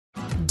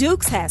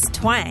Duke's has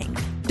twang.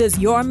 Does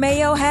your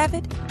mayo have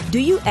it? Do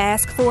you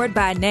ask for it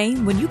by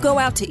name when you go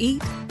out to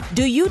eat?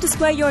 Do you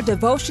display your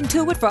devotion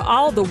to it for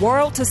all the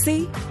world to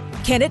see?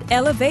 Can it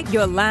elevate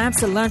your lime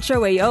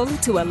cilantro aioli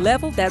to a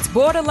level that's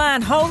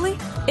borderline holy?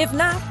 If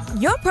not,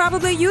 you're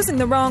probably using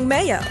the wrong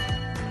mayo.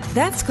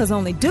 That's because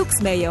only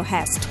Duke's mayo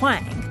has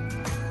twang.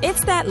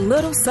 It's that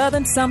little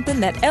southern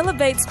something that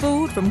elevates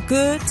food from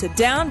good to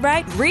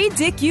downright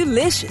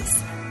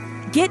ridiculous.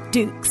 Get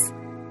Duke's.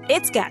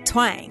 It's got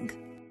twang.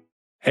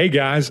 Hey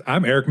guys,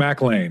 I'm Eric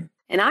McLean.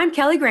 And I'm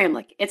Kelly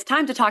Gramlich. It's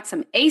time to talk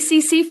some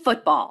ACC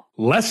football.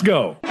 Let's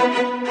go.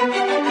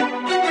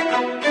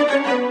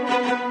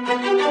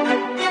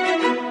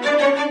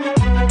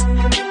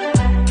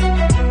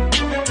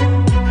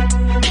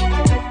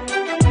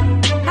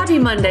 Happy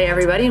Monday,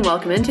 everybody, and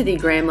welcome into the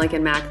Gramlich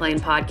and McLean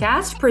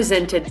podcast,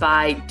 presented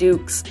by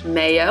Duke's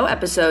Mayo,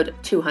 episode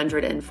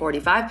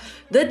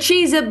 245, the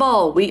Cheez-It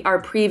Bowl. We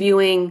are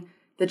previewing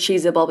the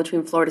Cheez-It Bowl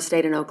between Florida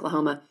State and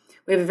Oklahoma.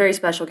 We have a very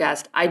special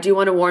guest. I do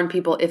want to warn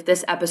people, if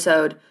this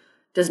episode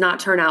does not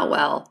turn out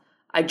well,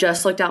 I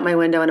just looked out my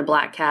window and a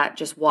black cat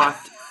just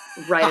walked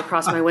right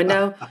across my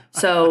window.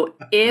 So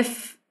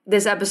if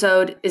this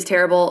episode is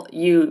terrible,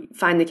 you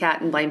find the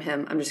cat and blame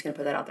him. I'm just going to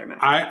put that out there, Matt.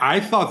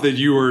 I thought that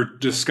you were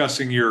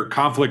discussing your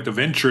conflict of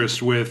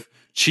interest with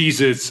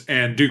Cheez-Its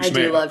and Duke's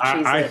Mayo. I do love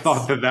Cheez-Its. I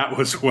thought that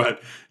was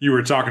what you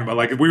were talking about.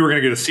 Like if we were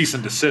going to get a cease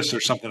and desist or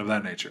something of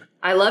that nature.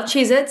 I love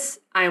Cheez-Its.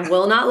 I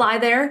will not lie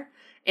there.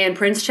 And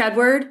Prince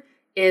Chedward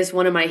is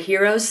one of my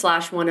heroes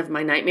 / one of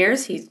my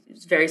nightmares. He's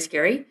very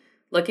scary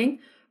looking.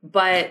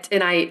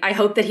 And I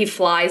hope that he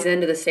flies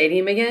into the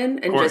stadium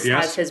again and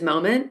has his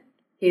moment.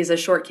 He's a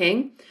short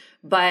king.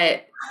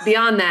 But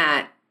beyond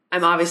that,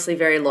 I'm obviously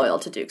very loyal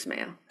to Duke's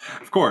Mayo.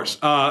 Of course.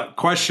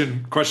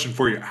 Question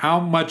for you. How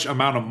much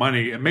amount of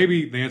money, and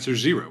maybe the answer is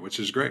zero, which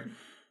is great,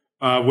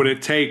 would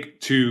it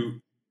take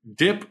to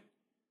dip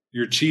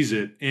your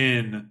Cheez-It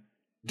in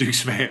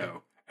Duke's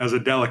Mayo as a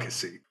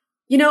delicacy?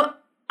 You know,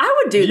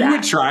 I would do that. You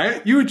would try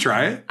it? You would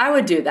try it? I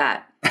would do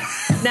that.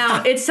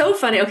 Now, it's so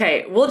funny.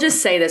 Okay, we'll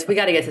just say this. We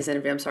got to get this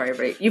interview. I'm sorry,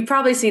 everybody. You've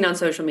probably seen on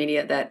social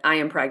media that I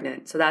am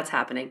pregnant, so that's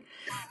happening.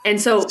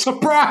 And so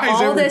surprise,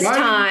 all everybody. This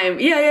time,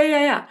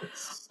 yeah.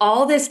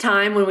 All this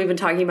time when we've been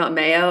talking about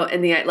mayo,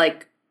 and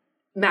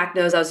Mac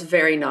knows I was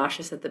very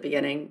nauseous at the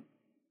beginning.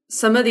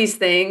 Some of these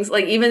things,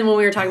 like even when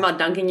we were talking about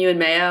dunking you in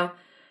mayo,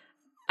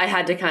 I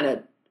had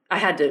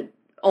to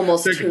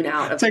almost tune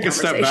out of the conversation. Take a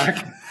step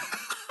back.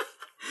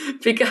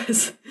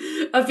 Because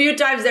a few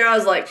times there I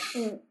was like,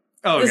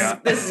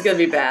 this is going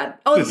to be bad.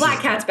 Oh, the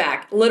black cat's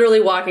back, literally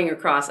walking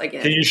across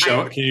again. Can you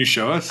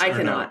show us? I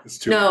cannot.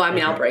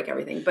 I'll break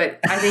everything. But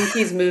I think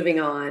he's moving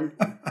on.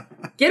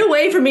 Get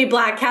away from me,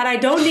 black cat. I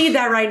don't need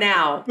that right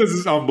now. This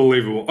is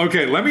unbelievable.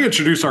 Okay, let me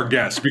introduce our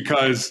guest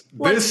because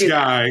this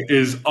guy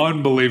is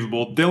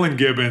unbelievable. Dillan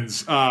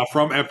Gibbons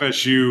from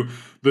FSU.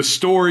 The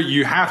story,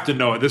 you have to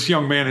know it. This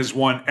young man has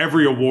won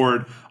every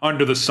award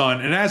under the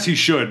sun, and as he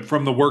should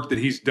from the work that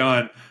he's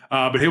done.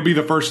 But he'll be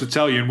the first to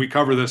tell you, and we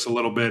cover this a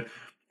little bit,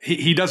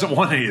 he doesn't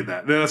want any of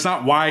that. That's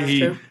not why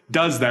he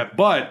does that,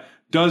 but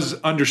does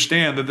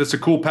understand that that's a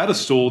cool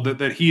pedestal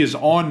that he is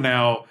on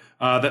now,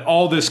 that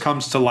all this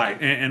comes to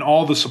light and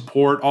all the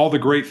support, all the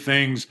great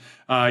things,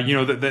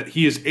 that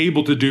he is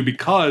able to do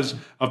because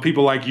of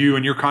people like you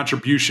and your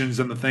contributions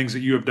and the things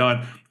that you have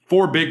done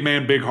for Big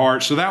Man, Big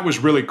Heart. So that was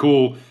really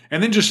cool.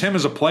 And then just him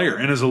as a player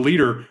and as a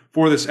leader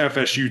for this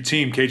FSU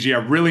team, KG. I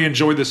really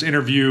enjoyed this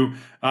interview.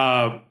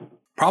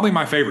 Probably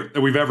my favorite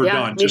that we've ever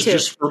done,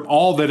 just from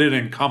all that it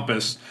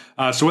encompassed.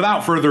 So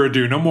without further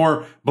ado, no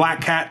more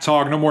black cat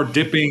talk, no more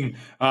dipping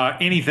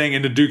anything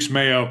into Duke's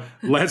Mayo.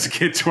 Let's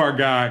get to our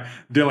guy,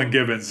 Dillan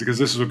Gibbons, because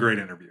this is a great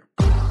interview.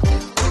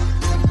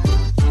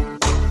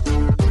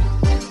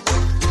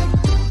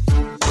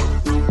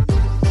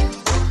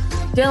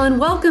 Dillan,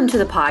 welcome to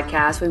the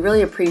podcast. We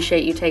really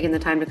appreciate you taking the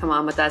time to come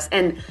on with us.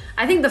 And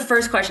I think the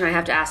first question I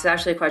have to ask is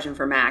actually a question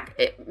for Mac.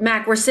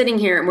 Mac, we're sitting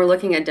here and we're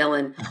looking at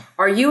Dillan.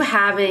 Are you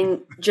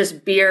having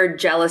just beard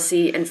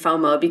jealousy and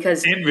FOMO?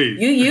 Because envy.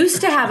 You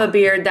used to have a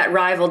beard that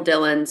rivaled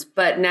Dillan's,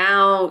 but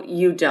now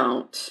you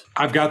don't.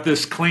 I've got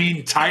this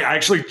clean, tight. I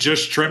actually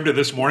just trimmed it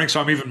this morning, so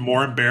I'm even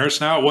more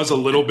embarrassed now. It was a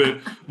little bit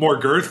more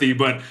girthy,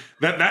 but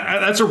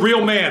that's a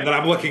real man that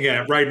I'm looking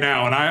at right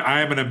now. And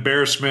I am an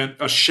embarrassment,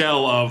 a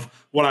shell of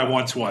what I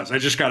once was. I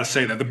just got to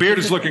say that. The beard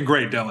is looking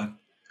great, Dillan.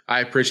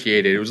 I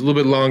appreciate it. It was a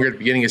little bit longer at the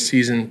beginning of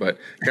season, but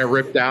got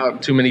ripped out in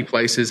too many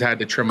places, had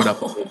to trim it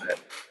up a little bit.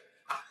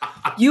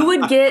 You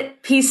would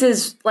get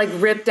pieces like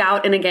ripped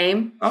out in a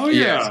game? Oh,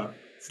 yeah. Yes.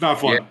 It's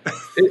not fun. Yeah,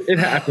 it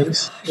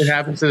happens. It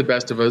happens to the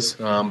best of us.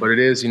 But it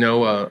is,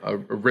 a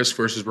risk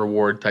versus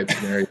reward type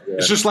scenario. Yeah.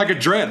 It's just like a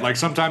dread. Like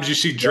sometimes you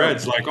see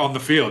dreads like on the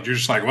field. You're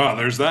just like, wow,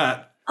 there's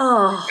that.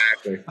 Oh,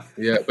 exactly.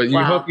 Yeah, but you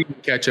hope you can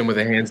catch him with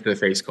a hands to the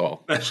face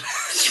call. That's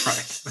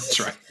right. That's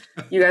right.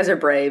 You guys are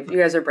brave.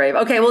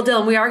 Okay, well,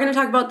 Dillan, we are going to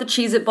talk about the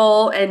Cheez-It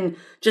Bowl and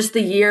just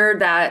the year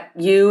that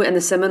you and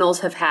the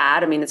Seminoles have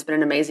had. I mean, it's been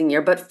an amazing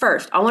year. But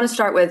first, I want to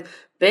start with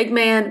Big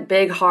Man,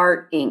 Big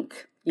Heart, Inc.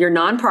 your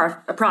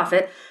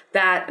non-profit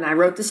that, and I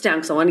wrote this down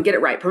because I want to get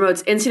it right,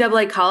 promotes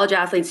NCAA college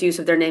athletes' use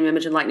of their name,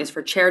 image, and likeness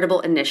for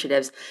charitable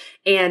initiatives.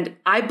 And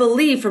I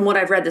believe from what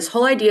I've read, this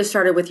whole idea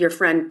started with your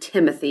friend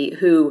Timothy,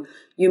 who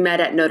you met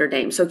at Notre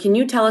Dame. So can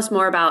you tell us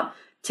more about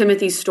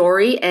Timothy's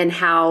story and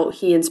how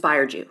he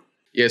inspired you?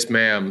 Yes,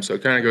 ma'am. So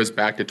it kind of goes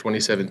back to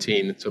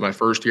 2017. So my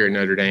first year at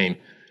Notre Dame.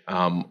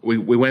 We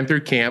went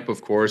through camp,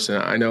 of course,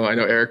 and I know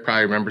Eric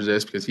probably remembers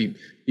this because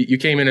you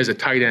came in as a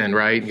tight end,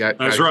 right?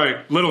 That's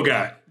right, little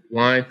guy.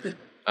 Line.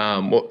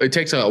 Well, it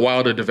takes a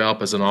while to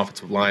develop as an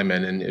offensive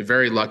lineman, and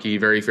very lucky,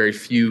 very, very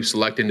few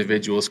select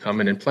individuals come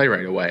in and play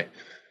right away.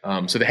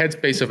 So the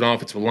headspace of an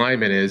offensive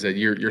lineman is that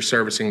you're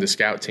servicing the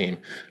scout team,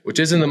 which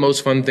isn't the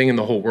most fun thing in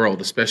the whole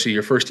world, especially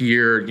your first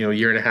year,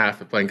 year and a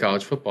half of playing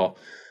college football.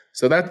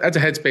 So that's a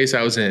headspace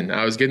I was in.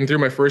 I was getting through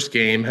my first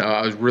game.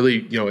 I was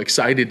really,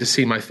 excited to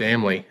see my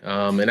family.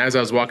 And as I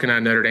was walking out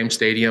of Notre Dame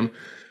Stadium,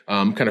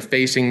 kind of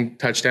facing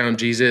touchdown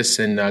Jesus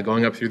and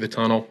going up through the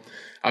tunnel,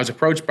 I was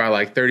approached by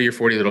like 30 or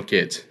 40 little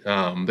kids.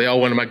 They all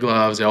wanted my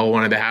gloves. They all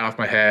wanted the hat off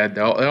my head.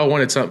 They all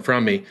wanted something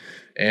from me.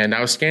 And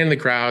I was scanning the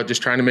crowd,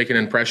 just trying to make an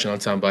impression on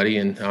somebody.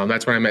 And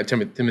that's when I met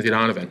Timothy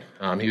Donovan.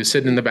 He was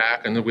sitting in the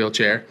back in the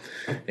wheelchair.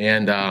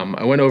 And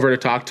I went over to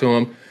talk to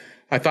him.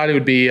 I thought it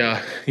would be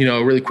a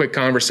really quick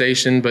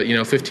conversation, but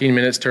 15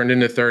 minutes turned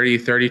into 30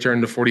 turned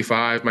into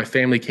 45. My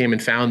family came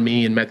and found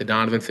me and met the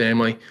Donovan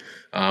family.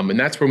 And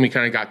that's when we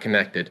kind of got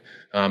connected.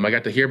 I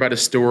got to hear about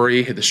his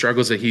story, the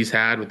struggles that he's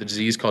had with a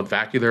disease called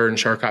vascular and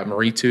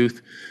Charcot-Marie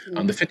tooth,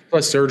 the 50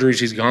 plus surgeries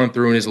he's gone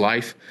through in his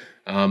life,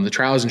 the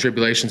trials and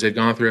tribulations they've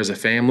gone through as a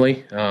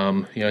family.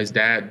 His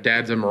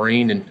dad's a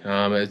Marine and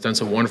has done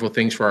some wonderful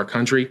things for our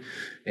country.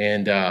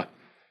 And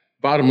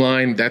bottom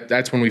line,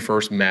 that's when we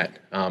first met.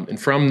 And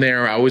from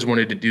there, I always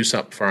wanted to do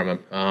something for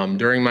him.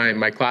 During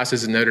my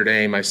classes at Notre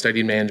Dame, I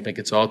studied management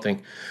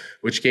consulting,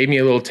 which gave me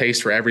a little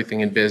taste for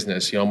everything in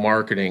business,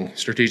 marketing,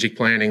 strategic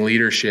planning,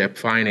 leadership,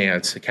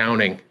 finance,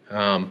 accounting.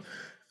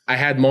 I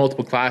had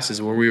multiple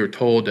classes where we were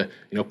told to,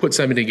 put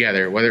something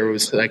together, whether it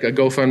was like a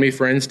GoFundMe,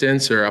 for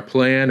instance, or a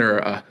plan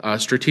or a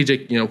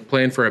strategic,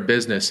 plan for a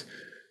business.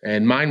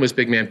 And mine was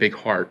Big Man, Big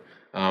Heart.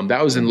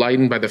 That was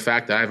enlightened by the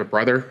fact that I have a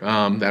brother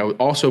that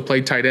also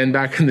played tight end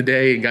back in the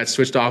day and got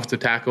switched off to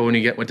tackle when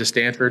he went to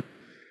Stanford.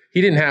 He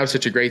didn't have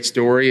such a great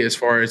story as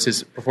far as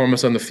his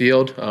performance on the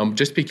field,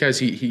 just because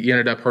he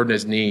ended up hurting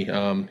his knee.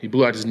 He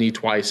blew out his knee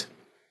twice,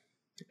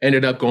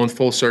 ended up going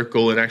full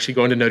circle and actually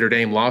going to Notre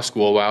Dame Law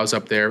School while I was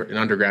up there in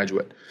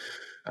undergraduate.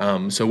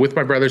 So with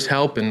my brother's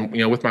help and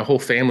with my whole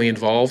family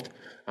involved,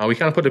 we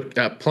kind of put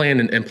a plan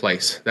in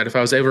place that if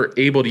I was ever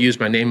able to use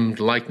my name and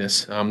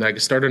likeness, that I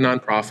could start a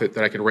nonprofit,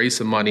 that I could raise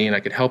some money, and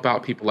I could help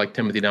out people like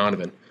Timothy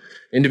Donovan,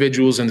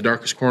 individuals in the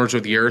darkest corners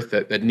of the earth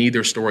that need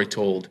their story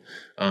told,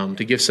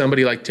 to give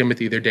somebody like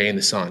Timothy their day in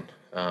the sun.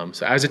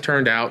 So as it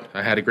turned out,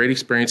 I had a great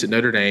experience at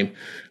Notre Dame.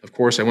 Of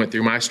course, I went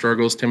through my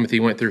struggles. Timothy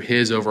went through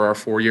his over our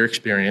 4-year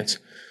experience.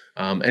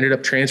 Ended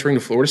up transferring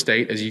to Florida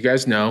State, as you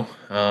guys know.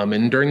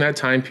 And during that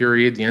time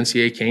period, the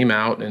NCAA came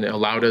out and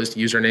allowed us to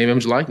use our name,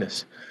 image,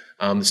 likeness.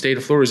 The state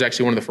of Florida is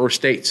actually one of the first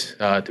states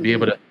to be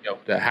able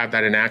to have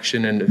that in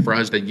action, and for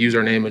us to use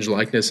our name, image,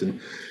 likeness, and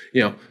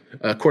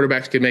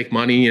quarterbacks could make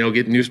money,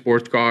 get new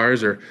sports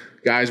cars, or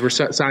guys were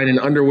signing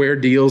underwear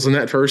deals on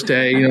that first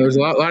day. There's a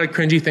lot of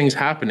cringy things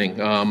happening.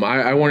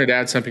 I wanted to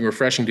add something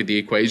refreshing to the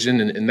equation,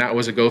 and that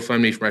was a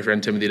GoFundMe for my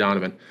friend Timothy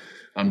Donovan.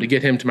 To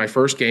get him to my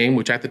first game,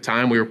 which at the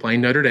time we were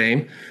playing Notre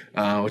Dame,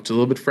 which is a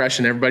little bit fresh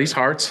in everybody's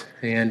hearts,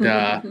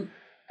 and.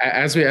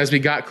 As we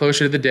got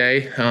closer to the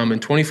day, in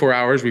 24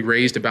 hours, we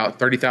raised about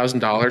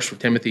 $30,000 for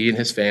Timothy and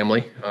his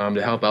family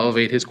to help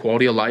elevate his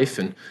quality of life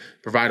and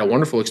provide a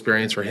wonderful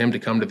experience for him to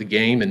come to the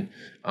game and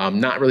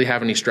not really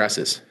have any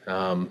stresses.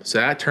 So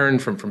that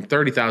turned from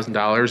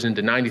 $30,000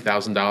 into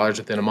 $90,000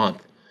 within a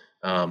month.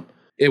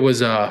 It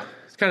was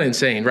it's kind of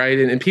insane, right?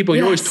 And people,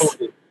 Yes.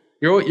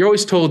 you're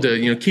always told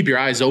to keep your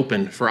eyes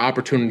open for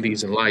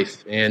opportunities in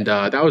life, and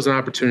that was an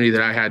opportunity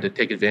that I had to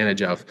take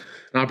advantage of.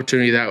 An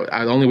opportunity that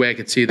the only way I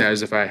could see that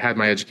is if I had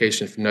my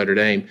education from Notre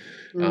Dame.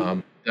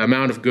 The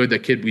amount of good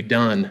that could be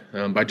done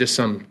by just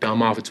some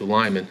dumb offensive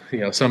lineman,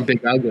 some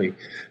big ugly,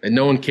 and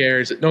no one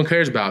cares. No one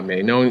cares about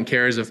me. No one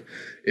cares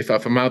if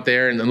I'm out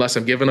there, and unless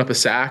I'm giving up a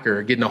sack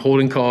or getting a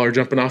holding call or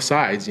jumping off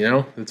sides.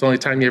 It's the only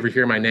time you ever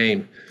hear my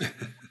name.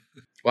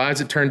 Well,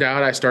 as it turned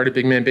out, I started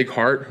Big Man, Big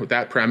Heart with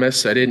that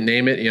premise. I didn't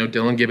name it,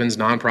 Dylan Gibbons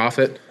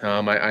nonprofit.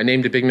 I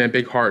named it Big Man,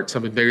 Big Heart,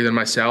 something bigger than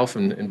myself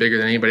and bigger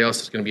than anybody else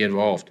that's going to be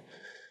involved.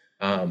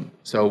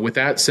 So with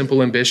that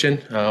simple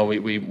ambition,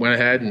 we went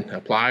ahead and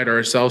applied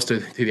ourselves to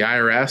the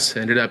IRS,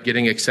 ended up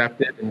getting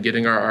accepted and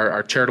getting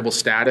our charitable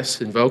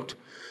status invoked.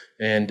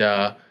 And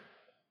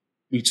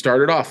we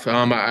started off.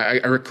 I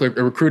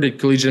recruited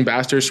collegiate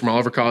ambassadors from all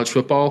over college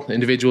football,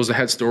 individuals that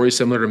had stories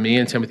similar to me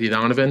and Timothy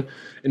Donovan,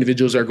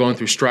 individuals that are going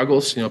through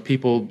struggles,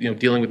 people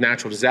dealing with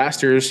natural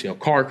disasters,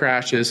 car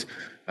crashes,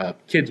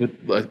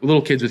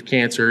 little kids with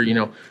cancer,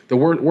 the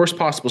worst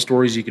possible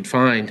stories you could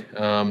find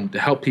to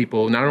help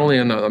people, not only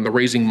on the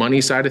raising money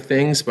side of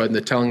things, but in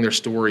the telling their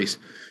stories.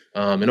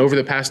 And over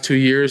the past 2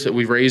 years,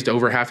 we've raised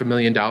over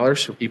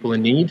 $500,000 for people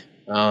in need.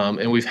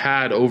 And we've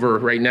had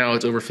right now,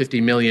 it's over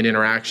 50 million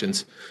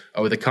interactions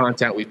with the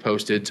content we've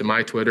posted to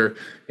my Twitter,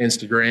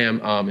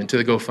 Instagram, and to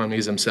the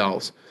GoFundMes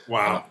themselves.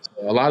 Wow.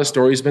 A lot of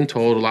stories have been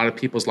told, a lot of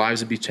people's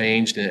lives have been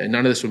changed, and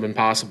none of this would have been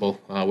possible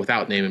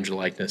without name, image, and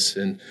likeness.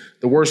 And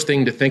the worst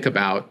thing to think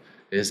about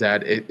is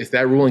that if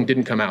that ruling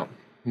didn't come out,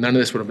 none of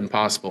this would have been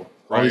possible.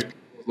 Right. All these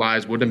people's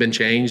lives wouldn't have been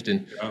changed,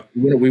 and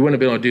we wouldn't have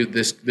been able to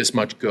do this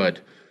much good.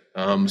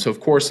 So of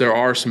course there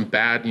are some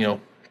bad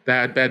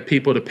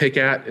people to pick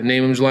at in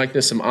name, image,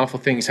 likeness, some awful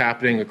things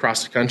happening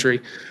across the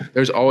country.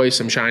 There's always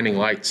some shining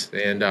lights,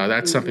 and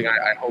that's something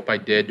I hope I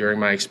did during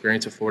my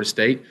experience at Florida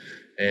State,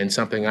 and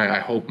something I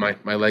hope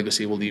my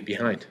legacy will leave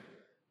behind.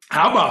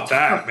 How about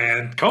that,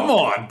 man? Come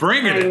on,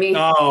 bring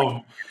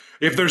it.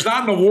 If there's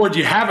not an award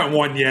you haven't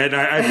won yet,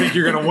 I think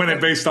you're going to win it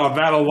based on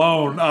that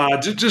alone.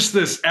 Just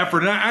this effort.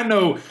 And I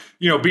know,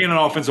 being an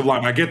offensive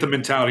lineman, I get the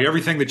mentality,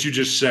 everything that you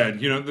just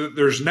said.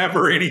 There's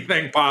never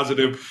anything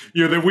positive,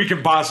 that we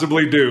can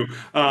possibly do,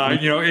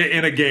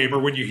 in a game or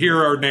when you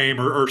hear our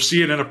name or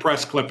see it in a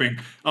press clipping.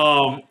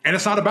 And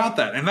it's not about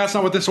that. And that's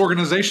not what this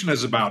organization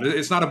is about.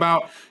 It's not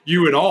about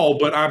you at all.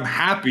 But I'm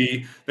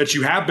happy that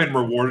you have been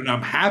rewarded.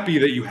 I'm happy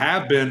that you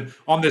have been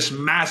on this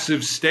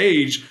massive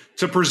stage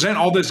to present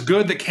all this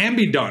good that can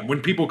be done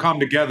when people come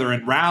together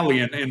and rally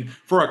and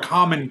for a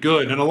common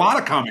good and a lot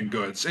of common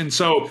goods. And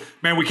so,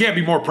 man, we can't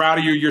be more proud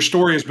of you. Your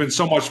story has been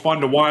so much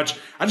fun to watch.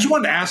 I just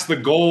wanted to ask the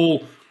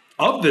goal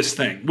of this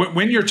thing.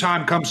 When your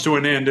time comes to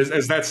an end,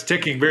 as that's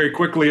ticking very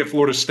quickly at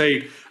Florida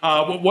State,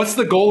 what's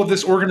the goal of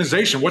this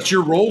organization? What's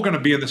your role going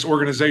to be in this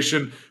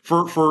organization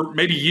for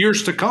maybe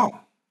years to come?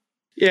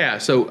 Yeah,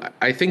 so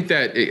I think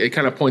that it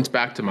kind of points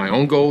back to my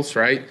own goals,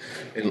 right?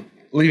 And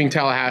leaving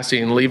Tallahassee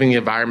and leaving the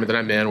environment that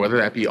I'm in, whether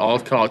that be all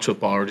of college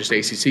football or just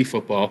ACC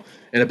football,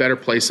 in a better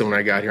place than when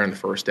I got here on the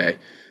first day.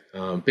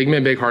 Big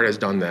Man, Big Heart has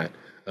done that.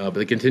 But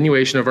the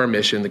continuation of our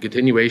mission, the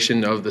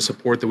continuation of the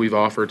support that we've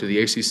offered to the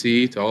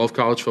ACC, to all of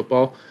college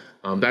football,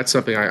 that's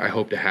something I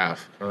hope to have.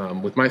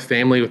 With my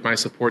family, with my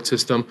support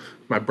system,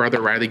 my brother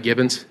Riley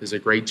Gibbons does a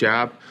great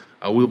job.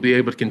 We'll be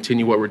able to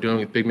continue what we're doing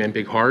with Big Man,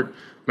 Big Heart.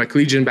 My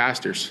collegiate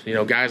ambassadors,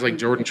 guys like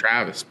Jordan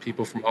Travis,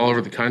 people from all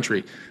over the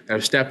country that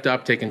have stepped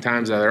up, taken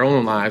times out of their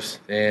own lives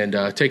and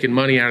taken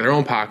money out of their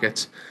own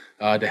pockets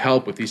to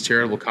help with these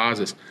charitable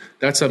causes.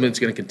 That's something that's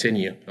going to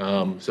continue.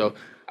 So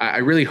I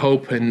really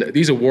hope, and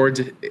these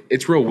awards,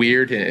 it's real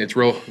weird and it's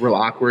real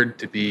awkward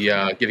to be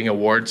getting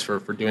awards for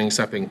doing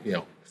something,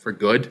 for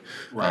good.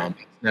 Right.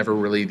 Never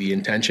really the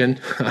intention.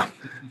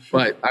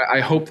 But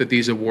I hope that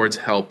these awards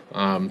help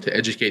to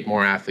educate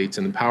more athletes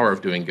in the power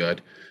of doing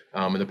good.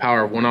 And the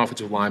power of one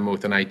offensive lineman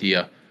with an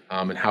idea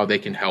and how they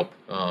can help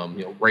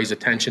raise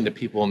attention to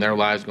people in their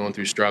lives going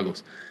through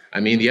struggles.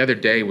 I mean, the other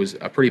day was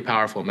a pretty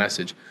powerful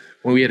message.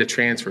 When we had a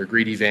transfer,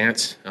 Greedy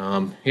Vance,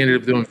 he ended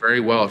up doing very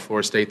well at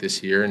Florida State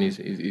this year, and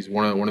he's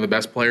one of the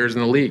best players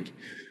in the league.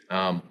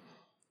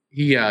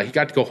 He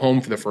got to go home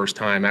for the first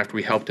time after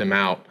we helped him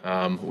out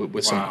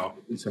with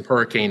some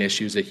hurricane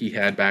issues that he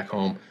had back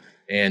home,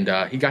 and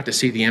he got to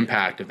see the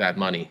impact of that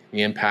money,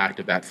 the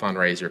impact of that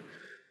fundraiser,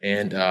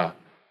 and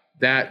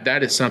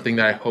that is something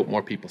that I hope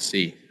more people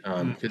see.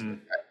 Because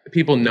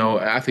people know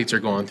athletes are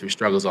going through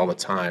struggles all the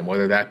time,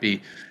 whether that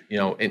be,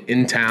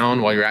 in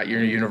town while you're at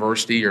your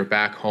university or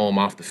back home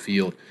off the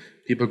field.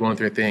 People are going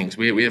through things.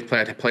 We have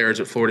players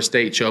at Florida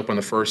State show up on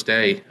the first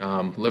day,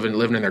 living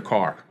in their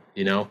car,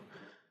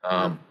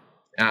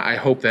 I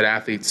hope that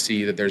athletes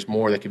see that there's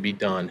more that can be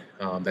done.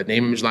 That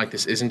name, image, like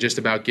this isn't just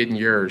about getting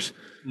yours,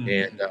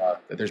 and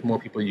that there's more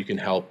people you can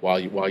help while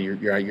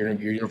you're at your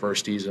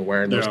universities and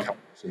wearing those colors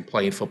and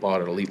playing football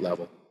at an elite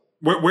level.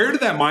 Where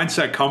did that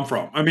mindset come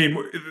from? I mean,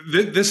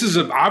 this is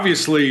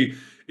obviously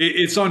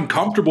it's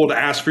uncomfortable to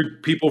ask for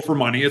people for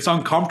money. It's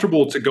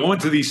uncomfortable to go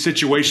into these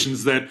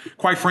situations that,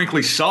 quite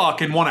frankly,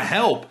 suck and want to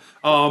help.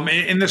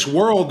 In this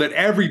world that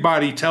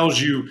everybody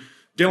tells you,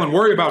 Dylan,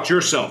 worry about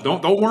yourself.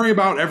 Don't worry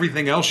about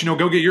everything else.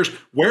 Go get yours.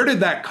 Where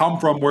did that come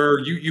from? Where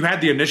you had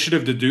the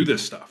initiative to do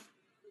this stuff?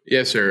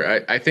 Yes,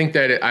 sir. I think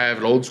that I have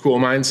an old school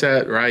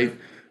mindset, right?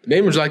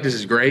 Name, image, likeness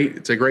is great.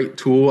 It's a great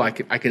tool. I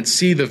can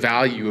see the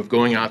value of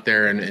going out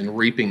there and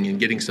reaping and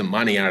getting some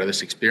money out of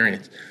this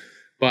experience.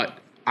 But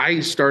I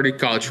started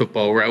college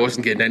football where I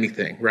wasn't getting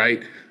anything,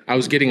 right? I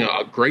was getting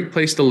a great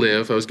place to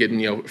live. I was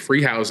getting,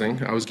 free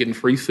housing. I was getting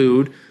free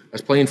food. I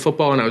was playing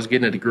football and I was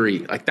getting a degree.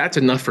 Like, that's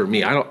enough for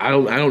me. I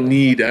don't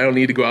need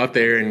to go out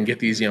there and get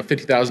these,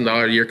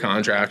 $50,000 a year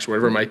contracts,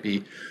 whatever it might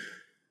be.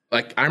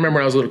 Like, I remember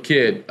when I was a little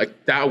kid,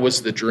 like, that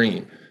was the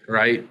dream,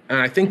 right? And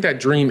I think that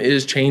dream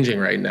is changing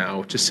right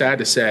now, which is sad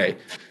to say.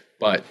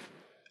 But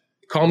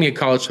call me a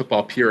college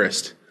football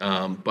purist,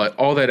 but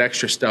all that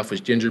extra stuff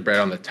was gingerbread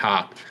on the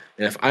top.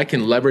 And if I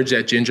can leverage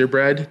that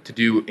gingerbread to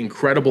do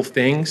incredible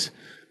things,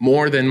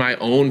 more than my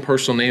own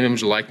personal name,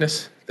 image, and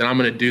likeness, then I'm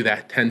going to do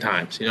that 10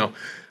 times.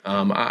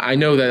 I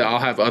know that I'll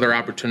have other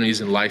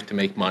opportunities in life to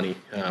make money,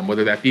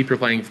 whether that be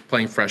playing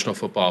professional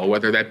football,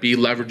 whether that be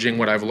leveraging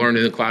what I've learned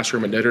in the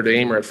classroom at Notre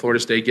Dame or at Florida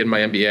State, getting my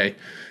MBA.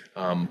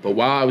 But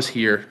while I was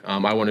here,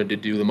 I wanted to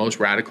do the most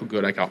radical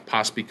good I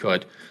possibly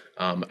could.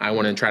 I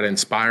wanted to try to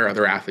inspire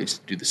other athletes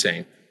to do the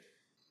same.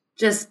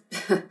 Just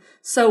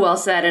so well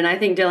said. And I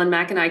think Dylan,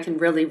 Mac, and I can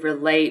really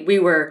relate.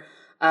 We're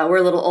a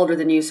little older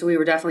than you, so we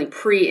were definitely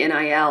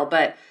pre-NIL,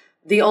 but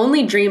the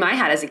only dream I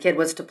had as a kid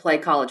was to play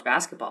college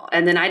basketball.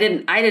 And then I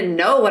didn't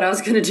know what I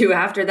was going to do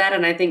after that.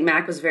 And I think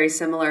Mac was very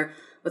similar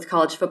with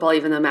college football,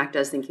 even though Mac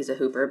does think he's a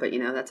hooper, but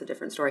that's a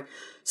different story.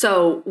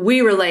 So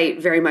we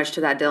relate very much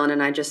to that, Dylan.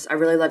 And I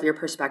really love your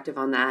perspective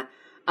on that.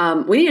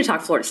 We need to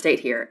talk Florida State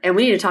here, and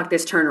we need to talk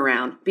this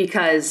turnaround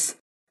because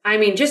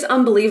just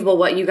unbelievable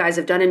what you guys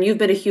have done. And you've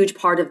been a huge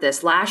part of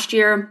this. Last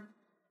year,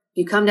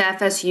 you come to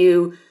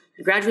FSU,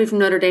 you graduate from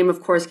Notre Dame,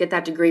 of course, get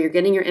that degree, you're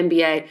getting your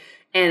MBA.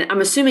 And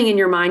I'm assuming in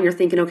your mind, you're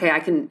thinking, okay,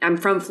 I'm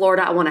from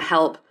Florida. I want to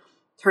help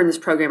turn this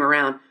program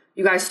around.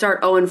 You guys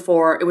start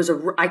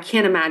 0-4. I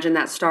can't imagine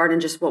that start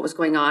and just what was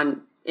going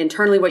on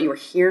internally, what you were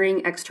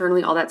hearing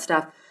externally, all that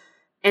stuff.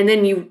 And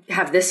then you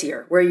have this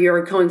year where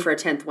you're going for a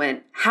 10th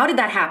win. How did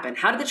that happen?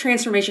 How did the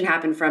transformation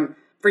happen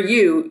for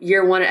you,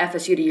 year one at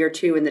FSU to year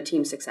two in the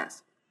team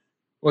success?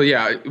 Well,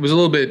 yeah, it was a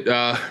little bit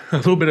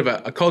of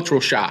a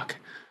cultural shock,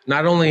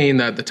 not only in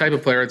the type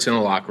of player that's in the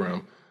locker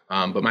room,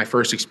 but my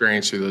first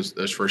experience through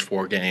those first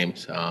 4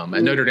 games.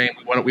 At Notre Dame,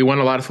 we won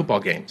a lot of football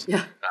games.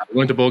 Yeah. We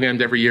went to bowl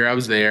games every year I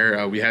was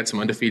there. We had some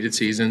undefeated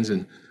seasons,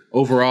 and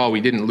overall, we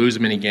didn't lose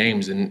many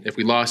games. And if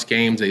we lost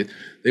games,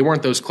 they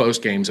weren't those close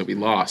games that we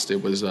lost.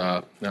 It was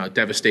a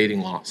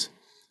devastating loss.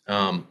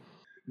 All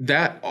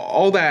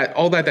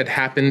that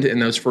happened in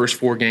those first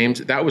 4 games,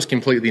 that was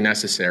completely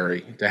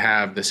necessary to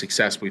have the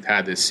success we've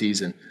had this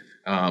season.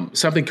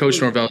 Something Coach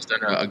Norvell has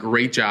done a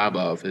great job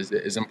of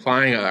is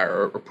implying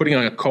or putting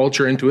on a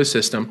culture into a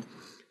system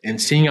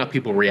and seeing how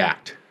people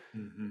react,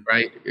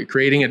 right?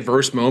 Creating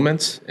adverse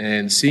moments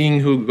and seeing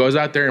who goes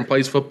out there and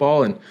plays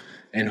football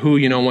and who,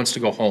 wants to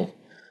go home,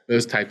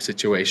 those type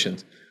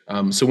situations.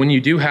 So when you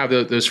do have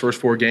those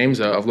first 4 games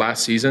of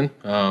last season,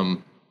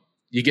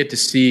 you get to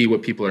see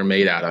what people are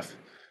made out of.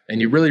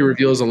 And it really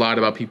reveals a lot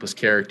about people's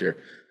character.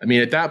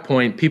 At that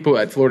point, people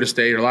at Florida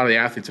State, or a lot of the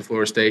athletes at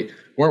Florida State,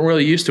 weren't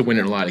really used to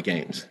winning a lot of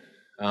games.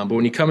 But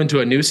when you come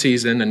into a new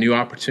season, a new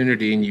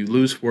opportunity, and you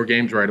lose 4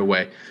 games right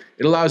away,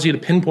 it allows you to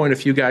pinpoint a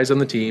few guys on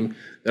the team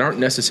that aren't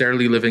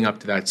necessarily living up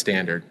to that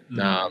standard.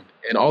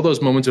 And all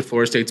those moments that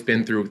Florida State's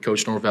been through with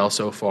Coach Norvell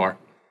so far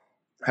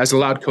has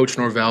allowed Coach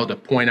Norvell to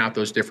point out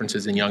those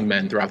differences in young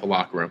men throughout the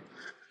locker room.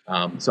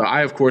 So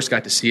I, of course,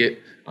 got to see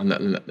it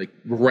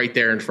right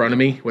there in front of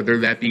me, whether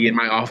that be in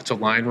my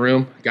offensive line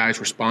room, guys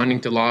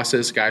responding to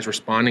losses, guys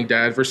responding to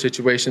adverse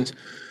situations.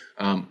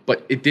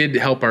 But it did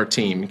help our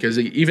team because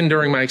even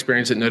during my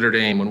experience at Notre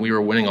Dame, when we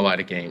were winning a lot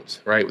of games,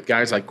 right, with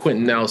guys like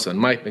Quentin Nelson,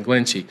 Mike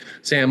McGlinchey,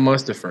 Sam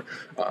Mustipher,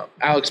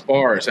 Alex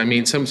Bars, some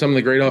of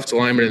the great offensive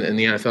linemen in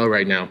the NFL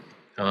right now,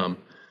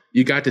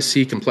 you got to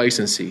see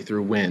complacency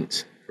through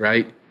wins,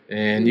 right?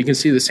 And you can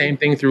see the same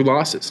thing through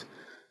losses.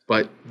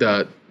 But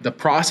the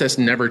process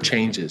never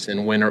changes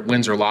in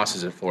wins or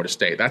losses at Florida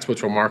State. That's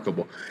what's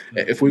remarkable.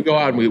 If we go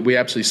out and we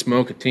absolutely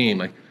smoke a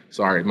team,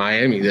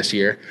 Miami this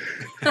year,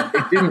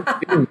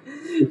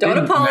 Don't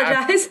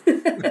apologize.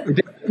 It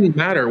didn't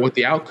matter what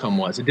the outcome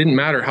was. It didn't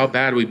matter how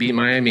bad we beat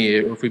Miami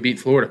or if we beat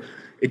Florida.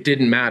 It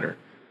didn't matter.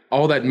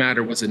 All that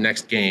mattered was the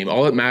next game.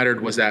 All that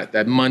mattered was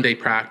that Monday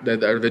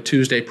practice, or the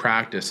Tuesday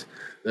practice,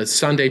 the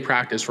Sunday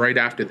practice right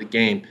after the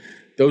game.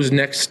 Those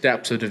next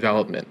steps of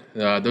development,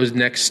 those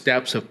next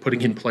steps of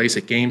putting in place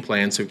a game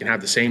plan so we can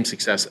have the same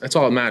success, that's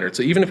all that mattered.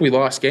 So even if we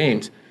lost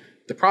games,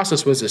 the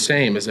process was the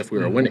same as if we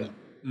were winning.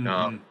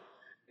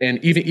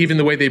 And even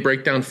the way they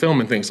break down film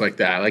and things like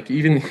that,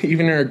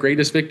 even our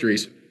greatest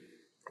victories,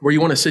 where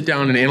you want to sit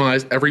down and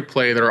analyze every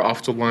play that our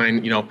offensive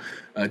line,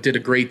 did a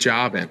great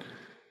job in.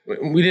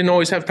 We didn't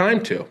always have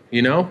time to,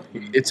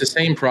 It's the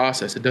same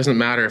process. It doesn't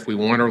matter if we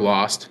won or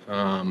lost.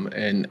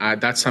 And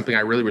that's something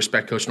I really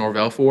respect Coach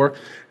Norvell for.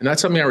 And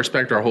that's something I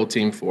respect our whole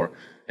team for,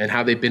 and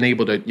how they've been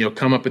able to,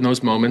 come up in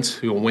those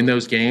moments, win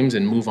those games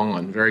and move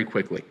on very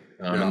quickly.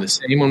 And the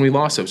same when we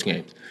lost those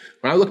games.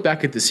 When I look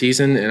back at the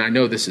season, and I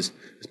know this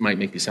might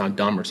make me sound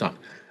dumb or something,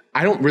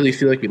 I don't really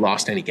feel like we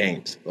lost any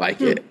games.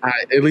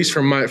 At least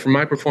from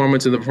my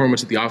performance and the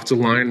performance of the offensive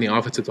line and the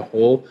offense as a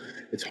whole,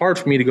 it's hard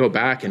for me to go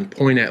back and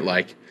point at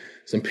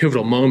some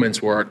pivotal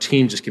moments where our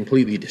team just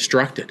completely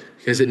destructed,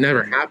 because it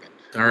never happened.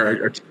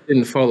 Our team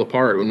didn't fall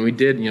apart. When we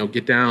did,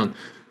 get down,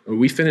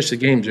 we finished the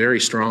games very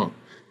strong.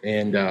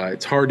 And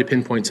it's hard to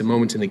pinpoint some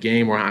moments in the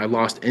game where I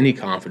lost any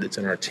confidence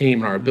in our team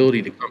and our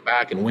ability to come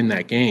back and win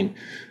that game.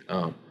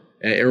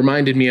 It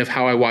reminded me of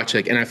how I watch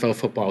NFL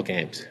football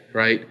games,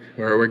 right?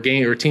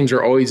 Where teams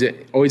are always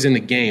in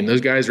the game.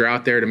 Those guys are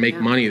out there to make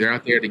money. They're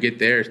out there to get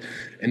theirs.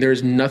 And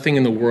there's nothing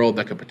in the world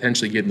that could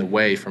potentially get in the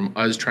way from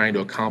us trying to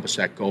accomplish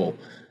that goal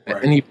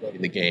at any point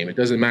in the game. It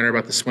doesn't matter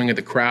about the swing of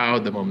the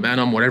crowd, the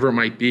momentum, whatever it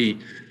might be.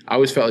 I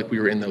always felt like we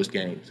were in those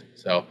games.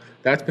 So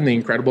that's been the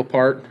incredible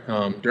part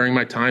during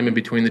my time in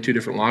between the 2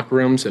 different locker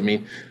rooms.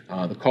 The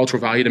cultural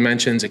value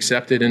dimensions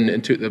accepted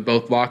in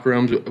both locker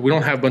rooms. We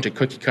don't have a bunch of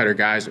cookie-cutter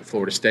guys at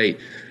Florida State,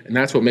 and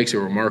that's what makes it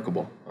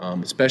remarkable.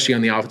 especially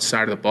on the offensive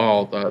side of the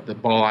ball. The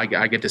ball I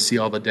get to see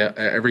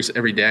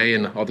every day,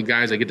 and all the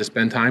guys I get to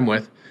spend time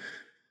with.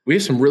 We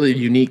have some really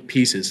unique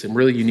pieces, some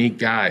really unique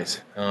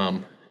guys.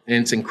 And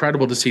it's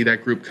incredible to see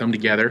that group come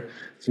together.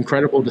 It's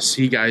incredible to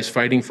see guys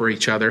fighting for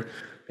each other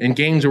in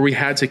games where we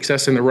had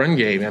success in the run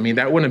game. I mean,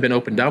 that wouldn't have been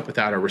opened up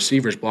without our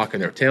receivers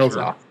blocking their tails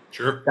off.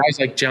 Sure. Guys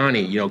like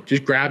Johnny,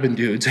 just grabbing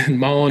dudes and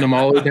mauling them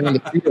all the way down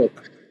the field.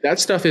 That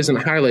stuff isn't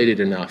highlighted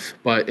enough.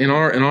 But in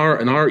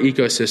our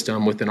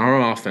ecosystem, within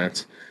our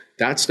offense,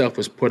 that stuff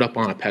was put up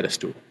on a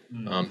pedestal.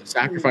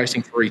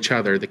 Sacrificing for each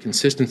other, the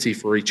consistency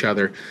for each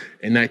other,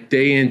 and that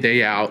day in,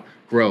 day out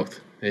growth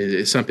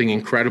is something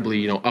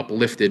incredibly,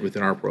 uplifted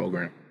within our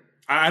program.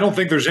 I don't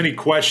think there's any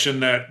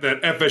question that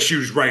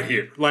FSU's right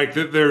here. Like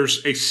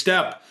there's a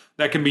step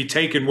that can be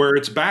taken where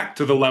it's back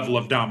to the level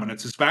of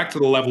dominance. It's back to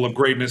the level of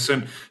greatness.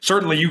 And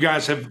certainly you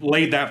guys have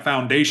laid that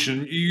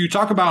foundation. You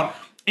talk about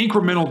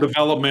incremental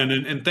development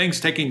and things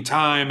taking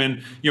time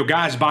and,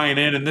 guys buying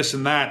in and this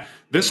and that.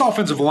 This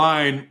offensive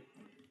line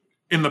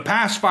in the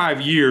past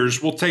 5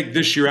 years, we'll take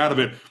this year out of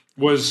it,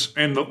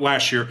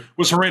 last year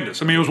was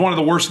horrendous. I mean, it was one of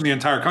the worst in the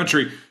entire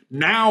country.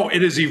 Now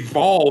it has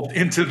evolved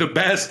into the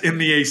best in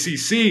the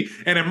ACC,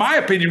 and in my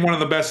opinion, one of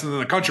the best in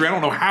the country. I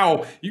don't know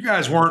how you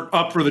guys weren't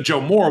up for the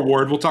Joe Moore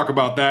Award. We'll talk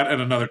about that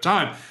at another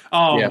time.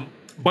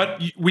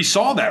 But we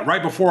saw that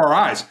right before our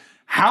eyes.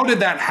 How did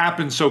that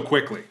happen so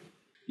quickly?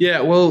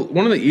 Yeah, well,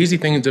 one of the easy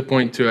things to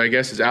point to, I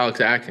guess, is Alex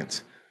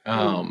Atkins.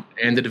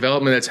 And the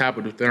development that's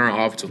happened within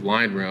our offensive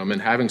line room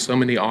and having so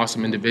many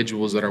awesome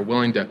individuals that are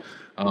willing to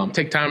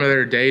take time out of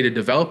their day to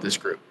develop this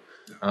group.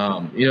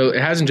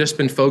 It hasn't just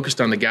been focused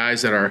on the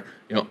guys that are,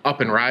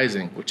 up and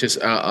rising, which is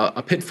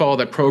a pitfall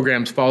that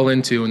programs fall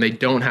into when they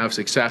don't have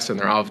success in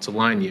their offensive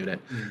line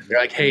unit. They're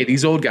like, hey,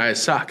 these old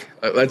guys suck.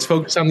 Let's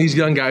focus on these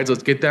young guys.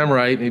 Let's get them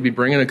right. Maybe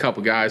bring in a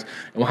couple guys,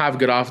 and we'll have a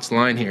good offensive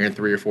line here in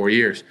 3 or 4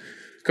 years.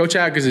 Coach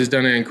Atkins has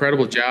done an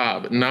incredible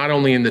job, not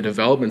only in the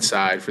development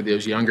side for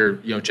those younger,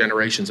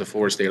 generations of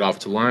Florida State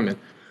offensive linemen,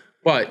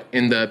 but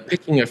in the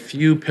picking a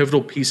few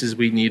pivotal pieces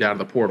we need out of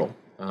the portal.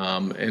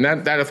 And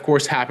that of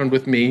course happened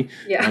with me,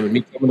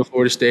 me coming to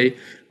Florida State.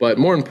 But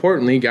more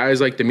importantly,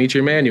 guys like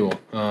Dimitri Emanuel,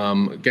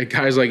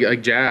 guys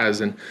like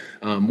Jazz, and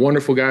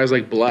wonderful guys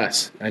like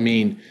Bless. I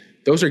mean,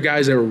 those are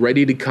guys that are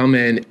ready to come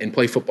in and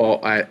play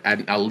football at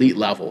an elite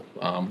level.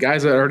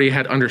 Guys that already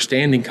had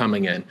understanding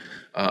coming in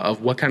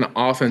of what kind of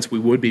offense we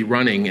would be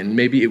running, and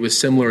maybe it was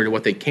similar to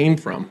what they came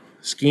from,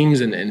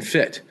 schemes and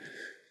fit.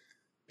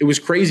 It was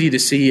crazy to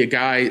see a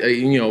guy,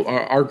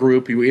 our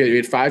group, we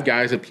had 5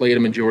 guys that played a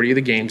majority of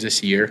the games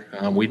this year.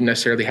 We didn't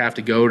necessarily have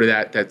to go to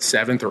that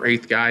 7th or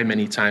 8th guy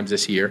many times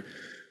this year.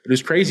 But it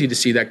was crazy to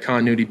see that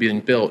continuity being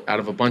built out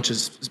of a bunch of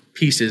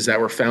pieces that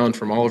were found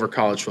from all over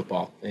college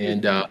football.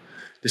 And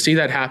to see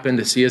that happen,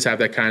 to see us have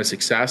that kind of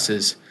success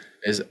is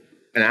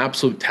an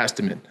absolute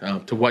testament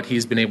to what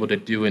he's been able to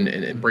do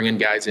in bringing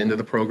guys into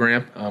the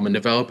program and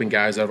developing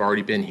guys that have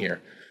already been here.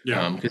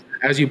 Yeah.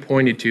 As you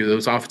pointed to,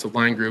 those offensive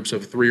line groups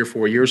of 3 or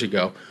 4 years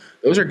ago,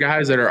 those are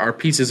guys that are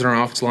pieces in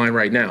our offensive line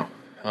right now.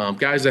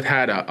 Guys that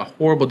had a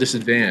horrible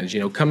disadvantage,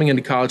 coming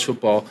into college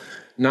football,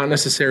 not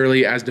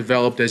necessarily as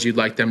developed as you'd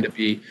like them to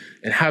be,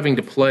 and having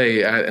to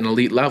play at an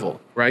elite level,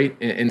 right?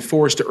 And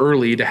forced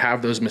early to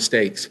have those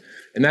mistakes.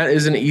 And that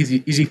is an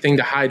easy thing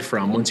to hide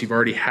from once you've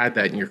already had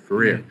that in your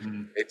career.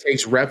 Mm-hmm. It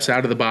takes reps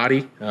out of the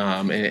body,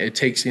 and it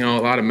takes a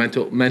lot of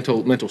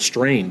mental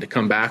strain to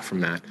come back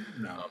from that.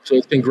 No. So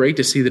it's been great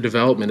to see the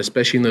development,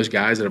 especially in those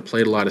guys that have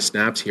played a lot of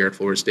snaps here at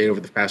Florida State over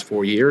the past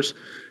 4 years.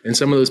 And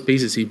some of those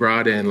pieces he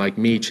brought in, like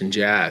Meach and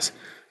Jazz,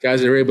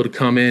 guys that are able to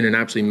come in and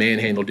absolutely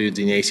manhandle dudes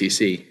in the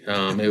ACC.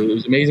 It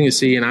was amazing to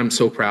see, and I'm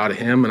so proud of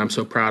him, and I'm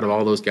so proud of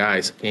all those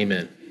guys that came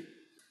in.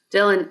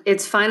 Dylan,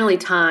 it's finally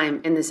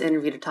time in this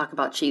interview to talk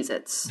about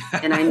Cheez-Its,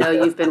 and I know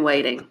you've been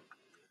waiting.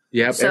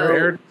 Yep, so,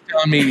 Eric's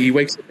telling me he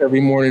wakes up every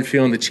morning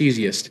feeling the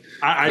cheesiest.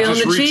 I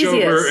just reach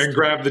over and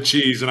grab the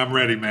cheese, and I'm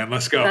ready, man.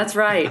 Let's go. That's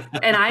right.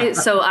 And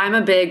I'm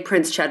a big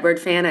Prince Chedward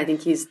fan. I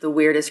think he's the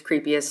weirdest,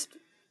 creepiest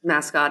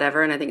mascot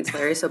ever, and I think it's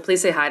hilarious. So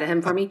please say hi to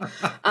him for me.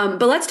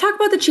 But let's talk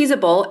about the Cheez-It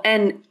Bowl.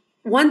 And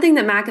one thing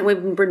that Mac and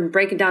we've been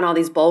breaking down all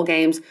these bowl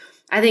games,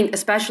 I think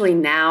especially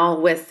now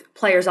with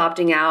players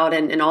opting out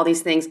and all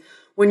these things,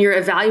 when you're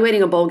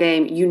evaluating a bowl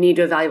game, you need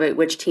to evaluate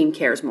which team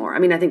cares more. I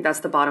mean, I think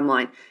that's the bottom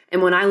line.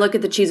 And when I look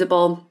at the Cheez-It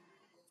Bowl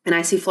and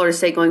I see Florida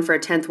State going for a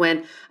 10th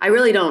win, I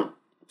really don't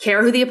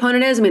care who the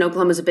opponent is. I mean,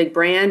 Oklahoma's a big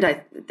brand.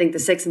 I think the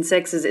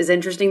 6-6 is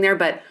interesting there.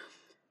 But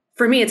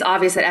for me, it's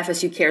obvious that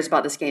FSU cares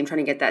about this game, trying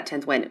to get that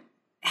 10th win.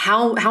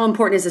 How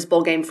important is this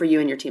bowl game for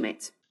you and your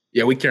teammates?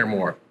 Yeah, we care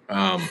more.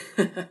 Let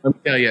me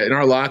tell you, in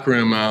our locker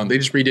room, they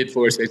just redid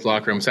Florida State's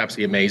locker room. It's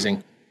absolutely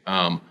amazing.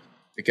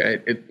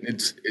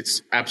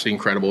 It's absolutely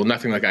incredible.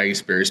 Nothing like I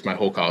experienced my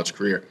whole college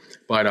career.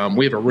 But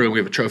we have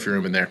a trophy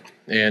room in there.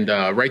 And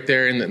right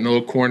there in the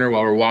little corner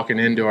while we're walking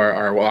into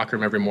our locker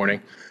room every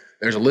morning,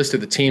 there's a list of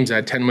the teams that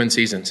had 10-win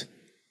seasons.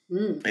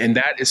 And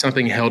that is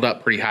something held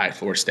up pretty high at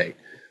Florida State.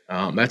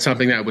 That's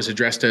something that was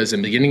addressed to us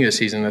in the beginning of the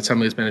season. That's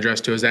something that's been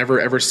addressed to us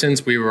ever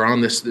since we were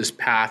on this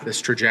path,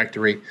 this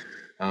trajectory.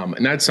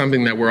 And that's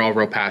something that we're all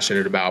real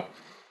passionate about.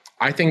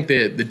 I think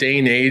that the day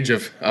and age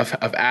of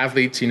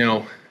athletes,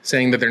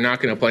 saying that they're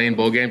not going to play in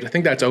bowl games, I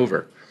think that's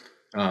over.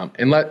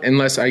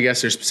 Unless I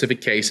guess there's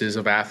specific cases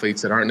of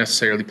athletes that aren't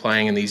necessarily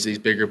playing in these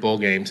bigger bowl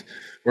games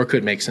where it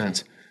could make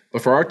sense.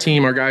 But for our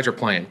team, our guys are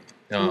playing.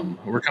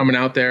 We're coming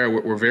out there.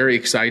 We're very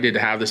excited to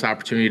have this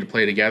opportunity to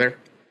play together.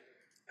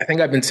 I think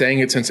I've been saying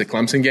it since the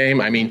Clemson game.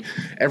 I mean,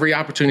 every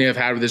opportunity I've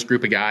had with this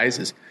group of guys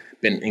has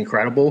been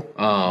incredible.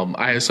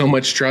 I have so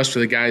much trust for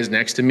the guys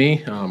next to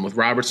me, with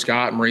Robert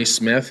Scott, Maurice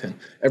Smith, and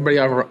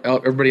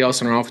everybody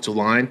else on our offensive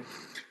line.